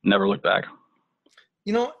never looked back.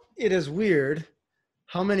 It is weird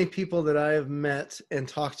how many people that I have met and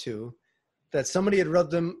talked to that somebody had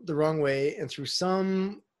rubbed them the wrong way, and through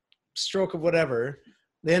some stroke of whatever,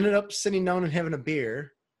 they ended up sitting down and having a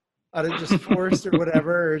beer out of just forced or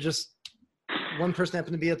whatever, or just one person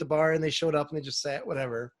happened to be at the bar and they showed up and they just sat,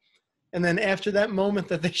 whatever. And then after that moment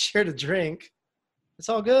that they shared a drink, it's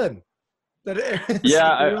all good. I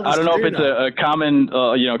don't know if it's a common,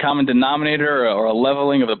 common denominator or a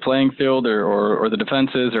leveling of the playing field or the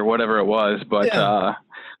defenses or whatever it was. But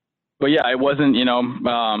it wasn't,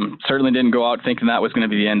 certainly didn't go out thinking that was going to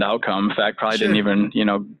be the end outcome. In fact, probably didn't even,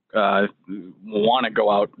 want to go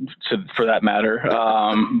out for that matter.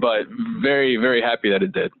 But very, very happy that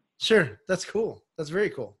it did. Sure. That's cool. That's very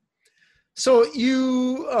cool. So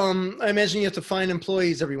you, I imagine you have to find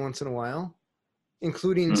employees every once in a while,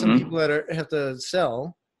 including some people that have to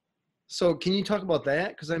sell. So can you talk about that?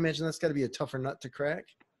 Because I imagine that's got to be a tougher nut to crack.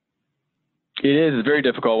 It is very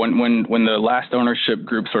difficult. When the last ownership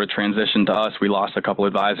group sort of transitioned to us, we lost a couple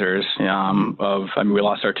advisors. We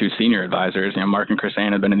lost our 2 senior advisors. Mark and Chris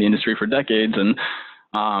Ann had been in the industry for decades, and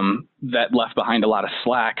that left behind a lot of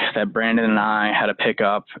slack that Brandon and I had to pick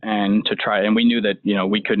up and to try. And we knew that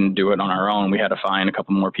we couldn't do it on our own. We had to find a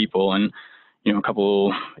couple more people. And a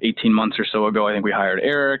couple 18 months or so ago, I think we hired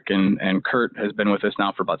Eric, and Kurt has been with us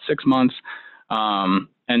now for about 6 months.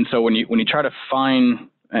 And so when you try to find,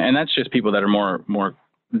 and that's just people that are more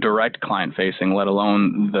direct client facing, let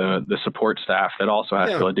alone the support staff that also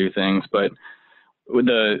has to do things. But with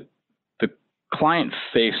the client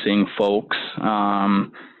facing folks,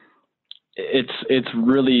 it's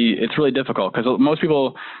really difficult, because most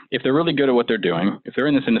people, if they're really good at what they're doing, if they're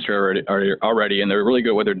in this industry already and they're really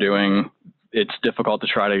good at what they're doing, it's difficult to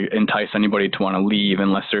try to entice anybody to want to leave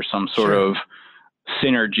unless there's some sort of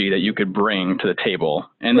synergy that you could bring to the table.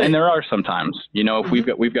 And there are sometimes, you know, if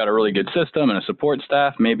we've got a really good system and a support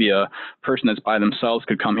staff, maybe a person that's by themselves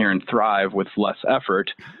could come here and thrive with less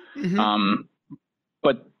effort.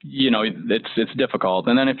 But you know, it's difficult.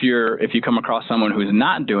 And then if you come across someone who's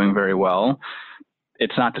not doing very well,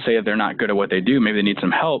 it's not to say that they're not good at what they do. Maybe they need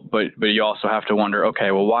some help, but you also have to wonder, okay,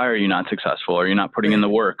 well, why are you not successful? Are you not putting in the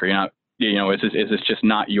work? Or you're not, you know, is this just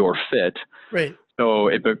not your fit? Right. So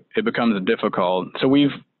it becomes difficult. So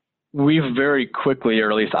we've very quickly,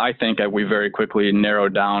 or at least I think that we very quickly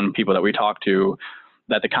narrowed down people that we talk to,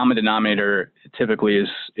 that the common denominator typically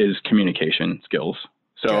is communication skills.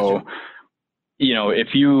 So, you know,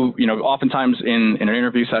 if you know, oftentimes in an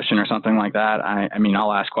interview session or something like that, I mean,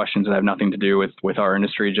 I'll ask questions that have nothing to do with our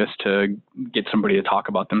industry just to get somebody to talk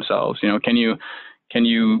about themselves. You know, can you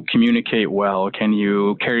communicate well? Can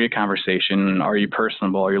you carry a conversation? Are you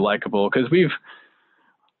personable? Are you likable? Because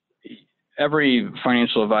every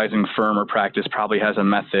financial advising firm or practice probably has a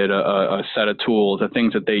method, a set of tools, the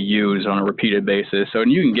things that they use on a repeated basis. So,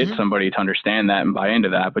 and you can get somebody to understand that and buy into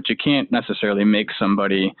that, but you can't necessarily make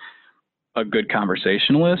somebody a good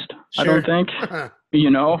conversationalist, I don't think, you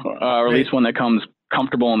know, or at least one that comes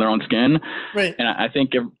comfortable in their own skin. Right. And I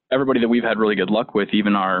think everybody that we've had really good luck with,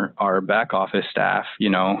 even our back office staff, you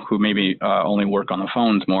know, who maybe only work on the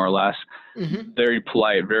phones more or less, very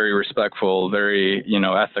polite, very respectful, very, you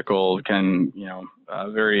know, ethical, can, you know,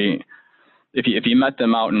 very, if you met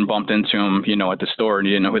them out and bumped into them, you know, at the store and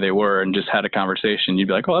you didn't know who they were and just had a conversation, you'd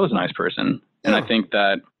be like, oh, that was a nice person. And I think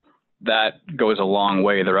that goes a long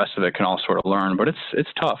way. The rest of it can all sort of learn, but it's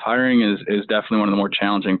tough. Hiring is definitely one of the more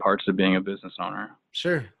challenging parts of being a business owner.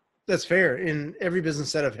 Sure. That's fair. In every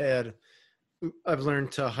business that I've had, I've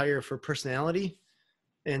learned to hire for personality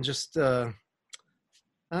and just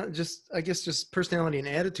personality and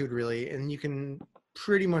attitude, really. And you can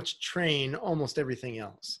pretty much train almost everything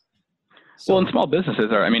else. So, well, in small businesses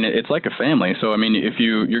it's like a family. So, I mean, if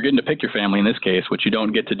you're getting to pick your family in this case, which you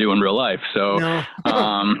don't get to do in real life. So, no.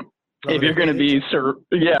 if you're going to be, if you're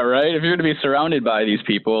going to be surrounded by these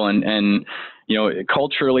people and, you know,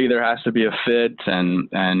 culturally there has to be a fit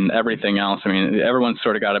and everything else. I mean, everyone's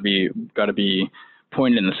sort of got to be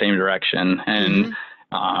pointed in the same direction. And,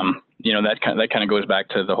 you know, that kind of goes back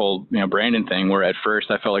to the whole, you know, Brandon thing, where at first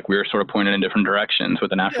I felt like we were sort of pointed in different directions, but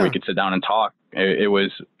then after we could sit down and talk,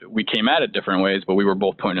 we came at it different ways, but we were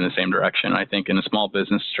both pointing in the same direction. I think in a small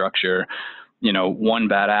business structure, you know, one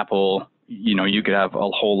bad apple, you know, you could have a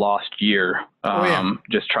whole lost year,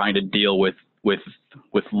 just trying to deal with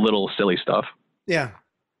little silly stuff. Yeah.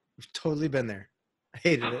 I've totally been there. I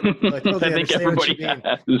hated it. I totally think everybody has.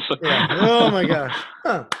 Yeah. Oh my gosh.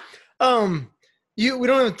 We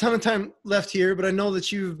don't have a ton of time left here, but I know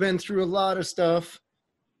that you've been through a lot of stuff.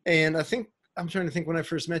 And I think, I'm trying to think when I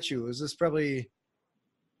first met you. Was this probably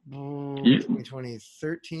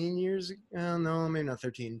 13 years ago? No, maybe not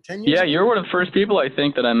 13, 10 years ago? You're one of the first people I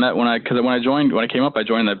think that I met when I came up, I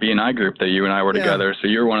joined that B&I group that you and I were together. So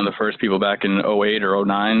you're one of the first people back in 08 or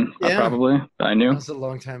 09, probably, that I knew. That was a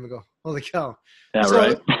long time ago. Holy cow. Yeah, so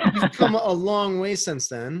right. You've come a long way since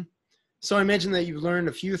then. So I imagine that you've learned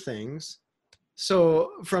a few things.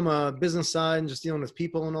 So from a business side and just dealing with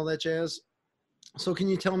people and all that jazz. So can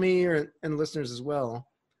you tell me and listeners as well,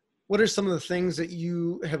 what are some of the things that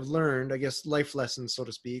you have learned, I guess, life lessons, so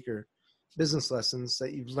to speak, or business lessons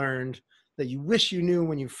that you've learned that you wish you knew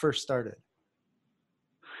when you first started?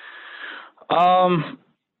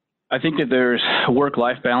 I think that there's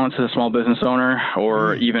work-life balance as a small business owner,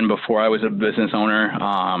 or even before I was a business owner.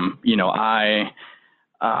 You know, I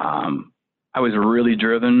was really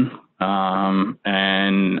driven,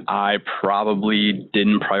 and I probably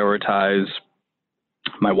didn't prioritize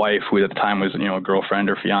my wife, who at the time was, you know, a girlfriend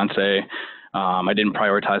or fiance. I didn't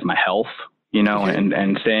prioritize my health, you know,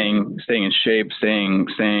 and staying in shape,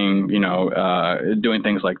 staying, you know, doing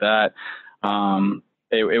things like that.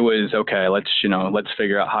 It was, okay, let's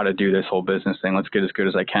figure out how to do this whole business thing. Let's get as good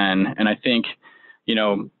as I can. And I think, you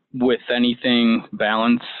know, with anything,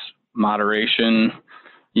 balance, moderation,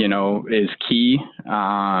 you know, is key.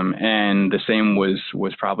 And the same was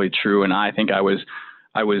probably true. And I think I was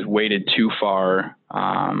weighted too far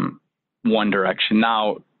one direction.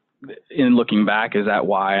 Now, in looking back, is that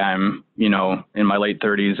why I'm, in my late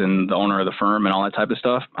 30s and the owner of the firm and all that type of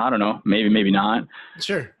stuff? I don't know. Maybe not.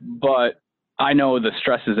 Sure. But I know the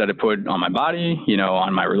stresses that it put on my body,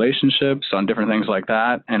 on my relationships, on different things like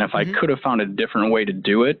that. And if I could have found a different way to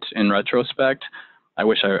do it in retrospect, I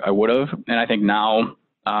wish I would have. And I think now,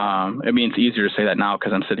 it's easier to say that now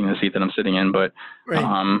because I'm sitting in the seat that I'm sitting in, but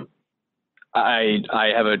right.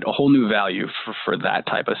 I have a whole new value for that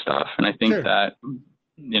type of stuff. And I think that,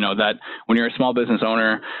 that when you're a small business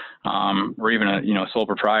owner, or even a sole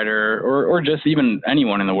proprietor, or just even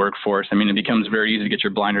anyone in the workforce, it becomes very easy to get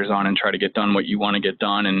your blinders on and try to get done what you want to get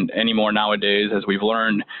done. And anymore nowadays, as we've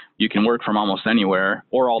learned, you can work from almost anywhere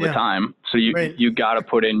or all the time. So you got to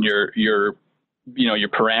put in your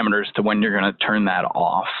parameters to when you're going to turn that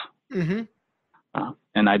off.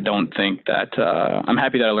 And I don't think that, I'm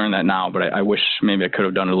happy that I learned that now, but I wish maybe I could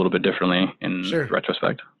have done it a little bit differently in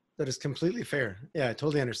retrospect. That is completely fair. Yeah, I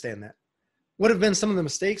totally understand that. What have been some of the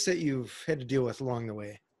mistakes that you've had to deal with along the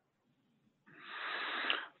way?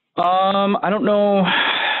 I don't know.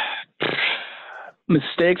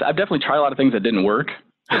 Mistakes. I've definitely tried a lot of things that didn't work.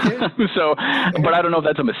 Okay. So, but I don't know if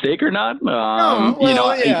that's a mistake or not.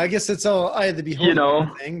 I guess it's all eye of the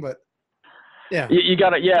beholder thing, but yeah. You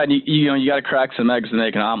gotta, and you gotta crack some eggs to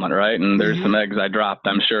make an omelet, right? And there's some eggs I dropped,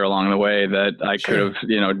 I'm sure, along the way that I could have,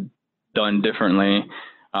 done differently.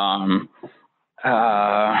 Well,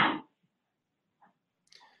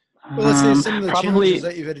 let's say some of the challenges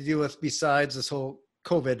that you've had to deal with besides this whole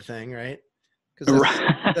COVID thing, right? Because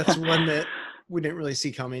that's one that we didn't really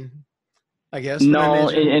see coming, I guess. No,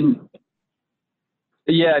 I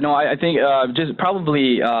think just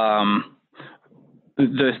probably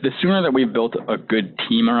the sooner that we've built a good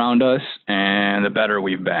team around us, and the better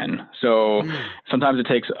we've been. So sometimes it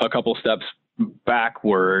takes a couple steps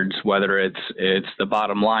backwards, whether it's the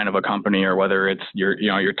bottom line of a company or whether it's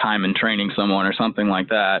your time in training someone or something like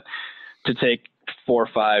that, to take 4 or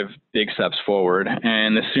 5 big steps forward.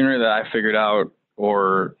 And the sooner that I figured out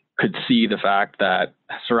or could see the fact that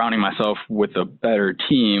surrounding myself with a better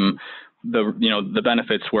team, the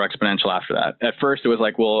benefits were exponential after that. At first it was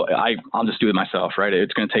like, well, I'll just do it myself, right?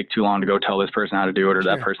 It's going to take too long to go tell this person how to do it or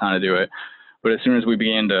that person how to do it. But as soon as we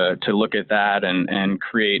began to look at that and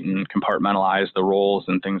create and compartmentalize the roles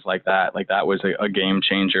and things like that was a game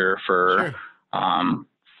changer for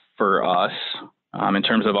us in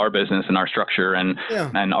terms of our business and our structure and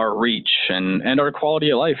our reach and our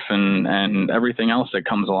quality of life and everything else that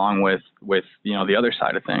comes along with the other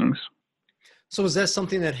side of things. So is that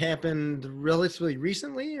something that happened relatively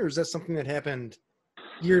recently, or is that something that happened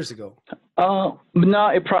years ago? No,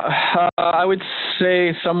 I would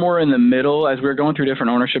say somewhere in the middle. As we were going through different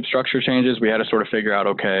ownership structure changes, we had to sort of figure out,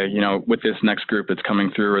 okay, with this next group that's coming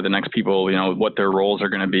through or the next people, what their roles are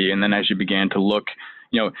going to be. And then as you began to look,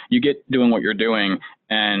 you get doing what you're doing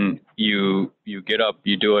and you get up,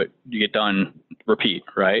 you do it, you get done, repeat,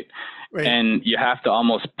 right? And you have to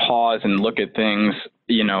almost pause and look at things,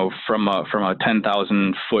 from a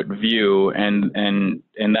 10,000 foot view, and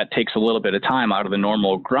that takes a little bit of time out of the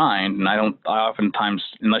normal grind. And I oftentimes,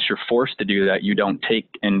 unless you're forced to do that, you don't take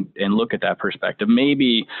and look at that perspective.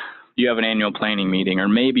 Maybe you have an annual planning meeting, or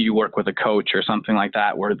maybe you work with a coach or something like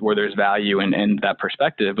that where there's value in that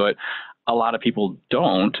perspective, but a lot of people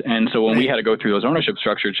don't. And so when we had to go through those ownership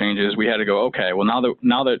structure changes, we had to go, okay, well,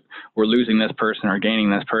 now that we're losing this person or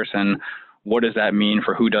gaining this person, what does that mean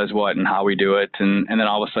for who does what and how we do it? And then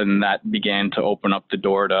all of a sudden that began to open up the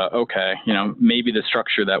door to, okay, maybe the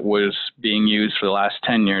structure that was being used for the last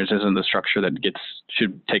 10 years isn't the structure that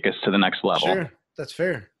should take us to the next level. Sure. That's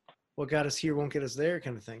fair. What got us here won't get us there,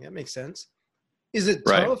 kind of thing. That makes sense. Is it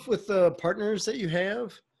tough with the partners that you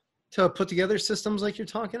have to put together systems like you're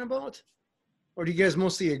talking about? Or do you guys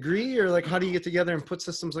mostly agree, or how do you get together and put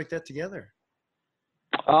systems like that together?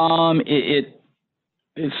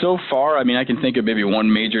 So far, I can think of maybe one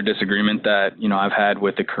major disagreement that, I've had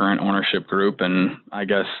with the current ownership group. And I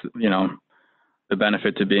guess, the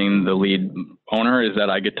benefit to being the lead owner is that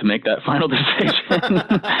I get to make that final decision.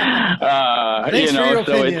 Thanks for your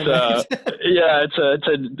opinion, it's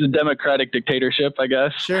a democratic dictatorship, I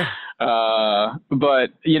guess. Sure.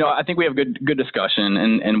 But, I think we have good discussion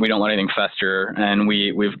and we don't let anything fester, and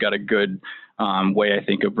we've got a good way, I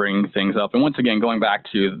think, of bringing things up. And once again, going back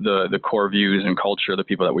to the core views and culture of the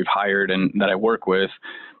people that we've hired and that I work with,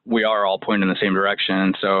 we are all pointing in the same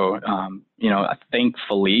direction. So,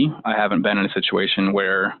 thankfully, I haven't been in a situation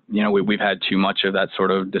where, we've had too much of that sort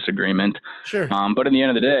of disagreement. Sure. But in the end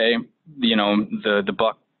of the day, the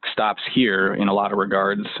buck stops here in a lot of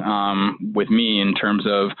regards with me in terms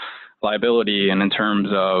of liability and in terms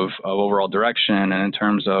of overall direction and in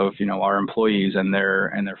terms of, our employees and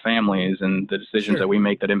their families and the decisions that we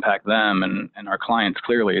make that impact them and our clients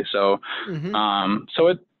clearly. So,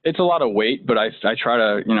 it's a lot of weight, but I try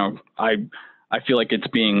to, I feel like it's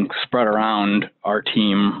being spread around our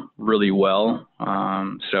team really well.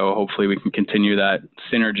 So hopefully we can continue that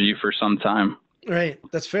synergy for some time. Right.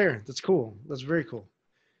 That's fair. That's cool. That's very cool.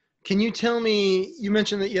 Can you tell me, you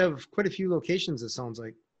mentioned that you have quite a few locations, it sounds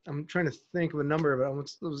like. I'm trying to think of a number, but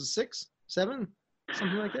was it 6, 7,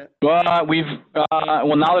 something like that? Well, now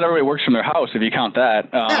that everybody works from their house, if you count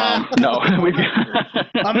that, no,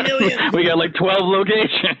 a million. We got like 12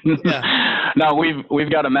 locations. Yeah. No, we've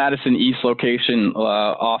got a Madison East location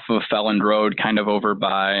off of Felland Road, kind of over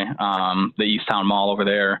by the East Town Mall over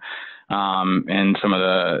there, and some of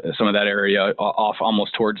that area off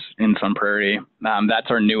almost towards in Sun Prairie. That's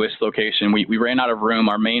our newest location. We ran out of room.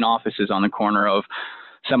 Our main office is on the corner of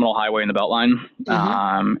Seminole Highway in the Beltline.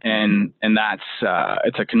 And that's,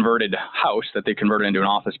 it's a converted house that they converted into an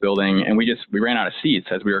office building. And we ran out of seats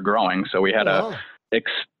as we were growing. So we had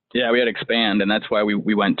we had to expand. And that's why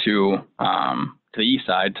we went to the east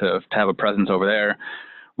side to have a presence over there.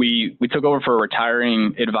 We took over for a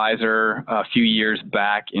retiring advisor a few years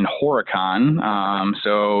back in Horicon.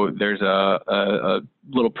 So there's a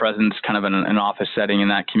little presence kind of in an office setting in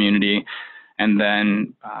that community. And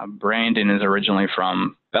then Brandon is originally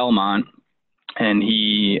from Belmont, and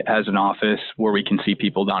he has an office where we can see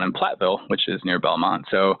people down in Platteville, which is near Belmont.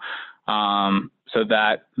 So so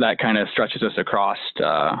that kind of stretches us across,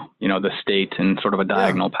 the state in sort of a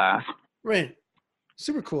diagonal path. Right.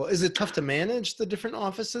 Super cool. Is it tough to manage the different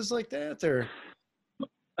offices like that, or?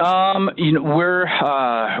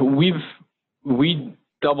 We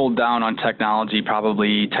doubled down on technology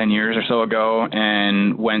probably 10 years or so ago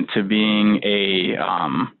and went to being a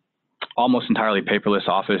almost entirely paperless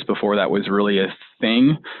office before that was really a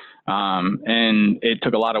thing. And it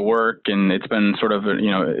took a lot of work, and it's been sort of,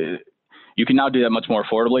 you can now do that much more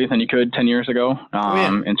affordably than you could 10 years ago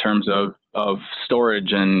in terms of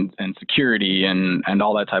storage and security and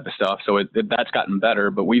all that type of stuff. So that's gotten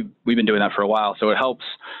better, but we've been doing that for a while. So it helps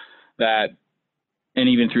that. And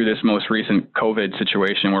even through this most recent COVID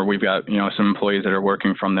situation where we've got, some employees that are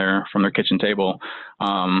working from their kitchen table,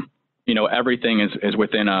 everything is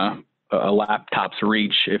within a laptop's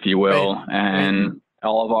reach, if you will. Right. And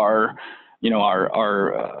all of our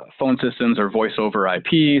phone systems are voice over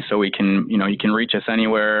IP. So we can, you can reach us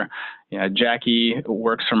anywhere. Yeah. Jackie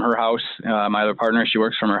works from her house. My other partner, she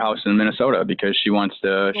works from her house in Minnesota because she needs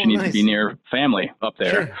to be near family up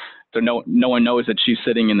there. Sure. So no one knows that she's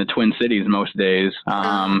sitting in the Twin Cities most days,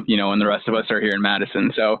 and the rest of us are here in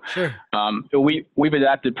Madison. So sure. We've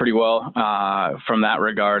adapted pretty well from that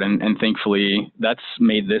regard, and thankfully that's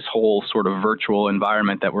made this whole sort of virtual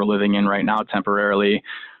environment that we're living in right now temporarily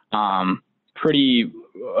a pretty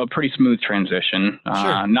smooth transition.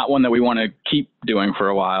 Sure. Not one that we want to keep doing for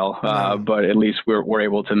a while, but at least we're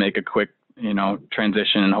able to make a quick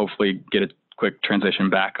transition and hopefully get a quick transition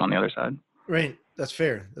back on the other side. Right. That's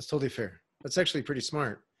fair. That's totally fair. That's actually pretty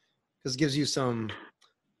smart because it gives you some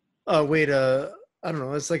way to, I don't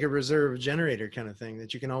know, it's like a reserve generator kind of thing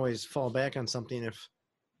that you can always fall back on something if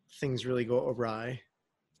things really go awry.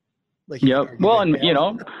 Like well, and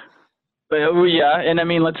yeah, and I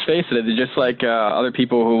mean, let's face it, it's just like other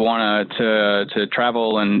people who want to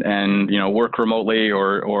travel and work remotely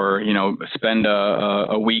or spend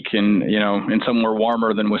a week in somewhere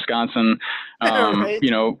warmer than Wisconsin. Right.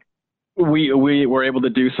 We were able to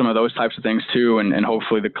do some of those types of things too, and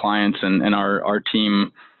hopefully the clients and our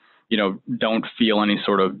team, don't feel any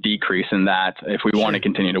sort of decrease in that if we want to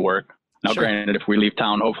continue to work. Now, granted, if we leave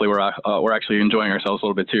town, hopefully we're actually enjoying ourselves a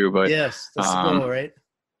little bit too. But yes, that's the goal, right?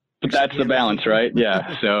 But that's the balance, right?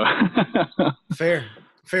 Yeah. So fair.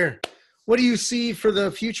 What do you see for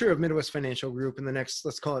the future of Midwest Financial Group in the next,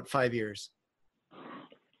 let's call it 5 years?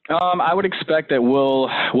 I would expect that we'll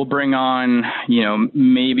bring on,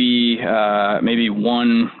 maybe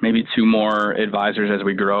one, maybe two more advisors as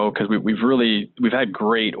we grow, because we've had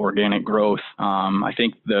great organic growth. I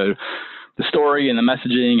think the story and the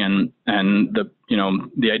messaging and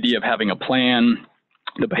the idea of having a plan,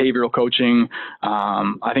 the behavioral coaching.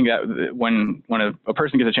 I think that when a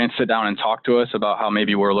person gets a chance to sit down and talk to us about how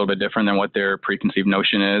maybe we're a little bit different than what their preconceived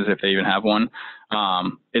notion is, if they even have one,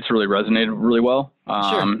 it's really resonated really well.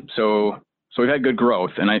 So we've had good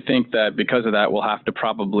growth. And I think that because of that, we'll have to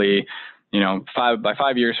probably, by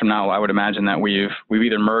 5 years from now, I would imagine that we've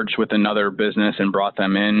either merged with another business and brought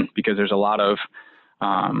them in, because there's a lot of,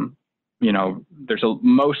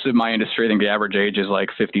 most of my industry, I think the average age is like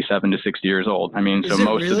 57 to 60 years old. I mean, so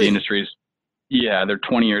most of the industries, Yeah, they're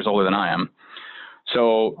 20 years older than I am.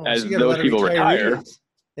 So as those people retire,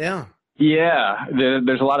 yeah,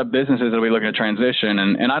 there's a lot of businesses that we look at transition,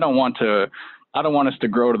 and I don't want us to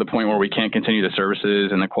grow to the point where we can't continue the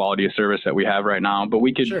services and the quality of service that we have right now. But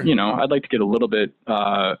we could, sure. I'd like to get a little bit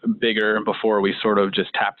bigger before we sort of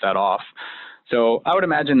just tap that off. So I would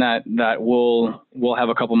imagine that we'll have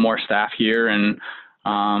a couple more staff here, and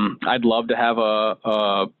I'd love to have a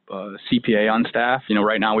CPA on staff.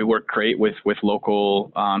 Right now we work great with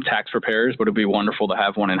local tax preparers, but it'd be wonderful to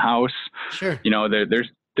have one in house. Sure.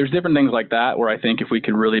 There's different things like that where I think if we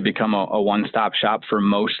could really become a one-stop shop for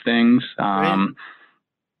most things, right,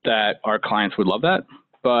 that our clients would love that.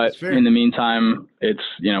 But in the meantime, it's,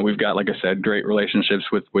 we've got, like I said, great relationships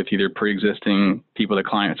with either pre-existing people that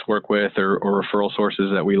clients work with or referral sources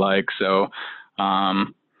that we like. So,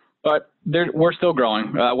 but we're still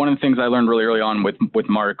growing. One of the things I learned really early on with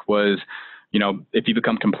Mark was, if you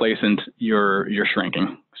become complacent, you're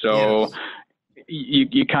shrinking. So yes,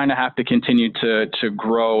 you kind of have to continue to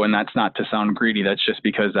grow, and that's not to sound greedy. That's just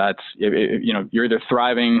because you're either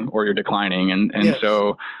thriving or you're declining. And yes,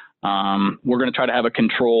 so we're going to try to have a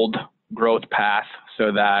controlled growth path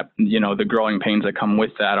so that, the growing pains that come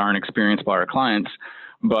with that aren't experienced by our clients,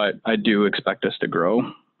 but I do expect us to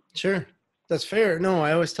grow. Sure. That's fair. No,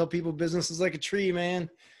 I always tell people business is like a tree, man.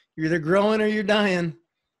 You're either growing or you're dying.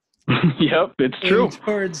 Yep, it's true.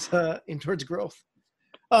 In towards growth.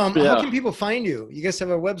 How can people find you? You guys have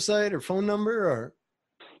a website or phone number or?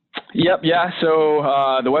 Yep. Yeah. So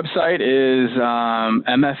the website is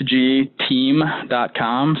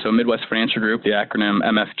mfgteam.com. So Midwest Financial Group, the acronym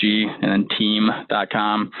MFG, and then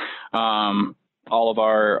team.com. All of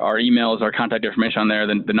our emails, our contact information on there.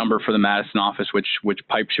 The number for the Madison office, which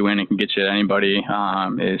pipes you in and can get you to anybody,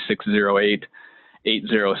 is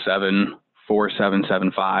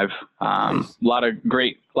 608-807-4775. Nice. A lot of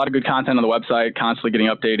good content on the website, constantly getting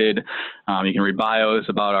updated. You can read bios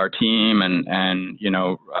about our team and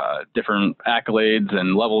different accolades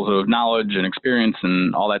and levels of knowledge and experience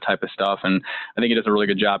and all that type of stuff. And I think it does a really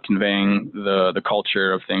good job conveying the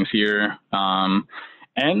culture of things here. And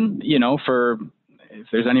if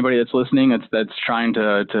there's anybody that's listening that's trying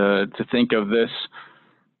to think of this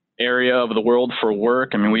area of the world for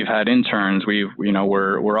work, I mean, we've had interns.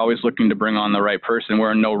 We're always looking to bring on the right person.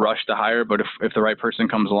 We're in no rush to hire, but if the right person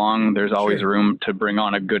comes along, there's always room to bring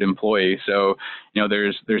on a good employee. So,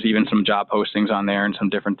 there's even some job postings on there and some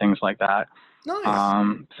different things like that.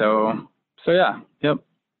 Nice. So yeah. Yep.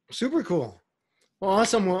 Super cool. Well,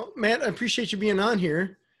 awesome. Well, Matt, I appreciate you being on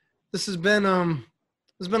here. This has been a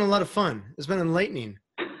lot of fun. It's been enlightening.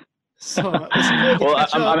 So well,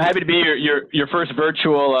 I'm happy to be your first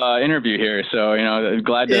virtual interview here. So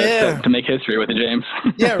glad to make history with you, James.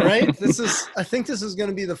 Yeah, right. I think this is going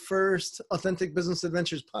to be the first Authentic Business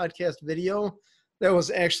Adventures podcast video that was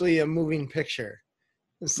actually a moving picture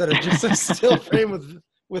instead of just a still frame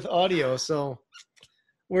with audio. So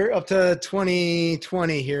we're up to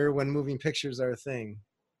 2020 here when moving pictures are a thing,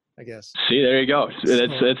 I guess. See, there you go.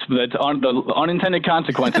 That's on the unintended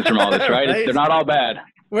consequences from all this, right? Right? They're not all bad.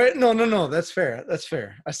 Wait, no. That's fair.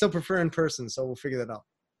 I still prefer in person, so we'll figure that out.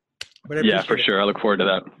 But yeah, for sure. I look forward to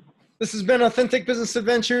that. This has been Authentic Business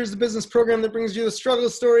Adventures, the business program that brings you the struggle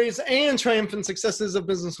stories and triumphant successes of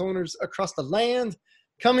business owners across the land.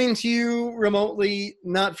 Coming to you remotely,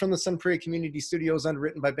 not from the Sun Prairie Community Studios,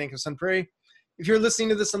 underwritten by Bank of Sun Prairie. If you're listening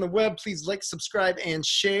to this on the web, please like, subscribe, and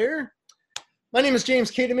share. My name is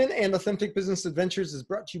James Kateman, and Authentic Business Adventures is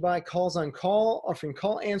brought to you by Calls on Call, offering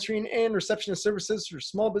call answering and receptionist services for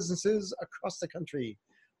small businesses across the country.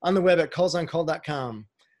 On the web at callsoncall.com,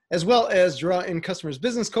 as well as Draw In Customers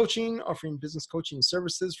Business Coaching, offering business coaching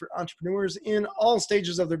services for entrepreneurs in all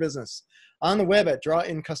stages of their business. On the web at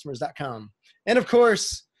drawincustomers.com. And of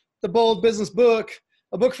course, the Bold Business Book,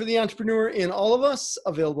 a book for the entrepreneur in all of us,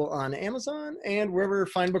 available on Amazon and wherever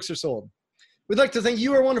fine books are sold. We'd like to thank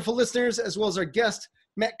you, our wonderful listeners, as well as our guest,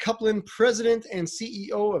 Matt Coupland, President and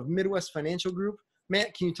CEO of Midwest Financial Group.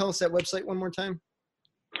 Matt, can you tell us that website one more time?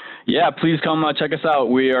 Yeah, please come check us out.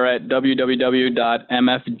 We are at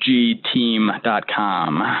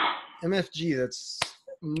www.mfgteam.com. MFG, that's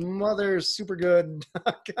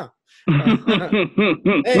mothersupergood.com.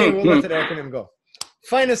 Hey, we'll let that acronym go.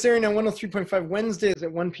 Find us airing on 103.5 Wednesdays at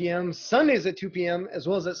 1 p.m., Sundays at 2 p.m., as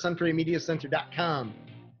well as at sunprairiemediacenter.com.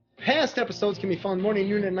 Past episodes can be found morning,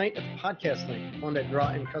 noon, and night at the podcast link found at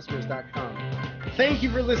drawincustomers.com. Thank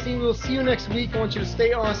you for listening. We'll see you next week. I want you to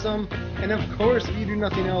stay awesome. And of course, if you do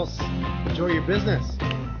nothing else, enjoy your business.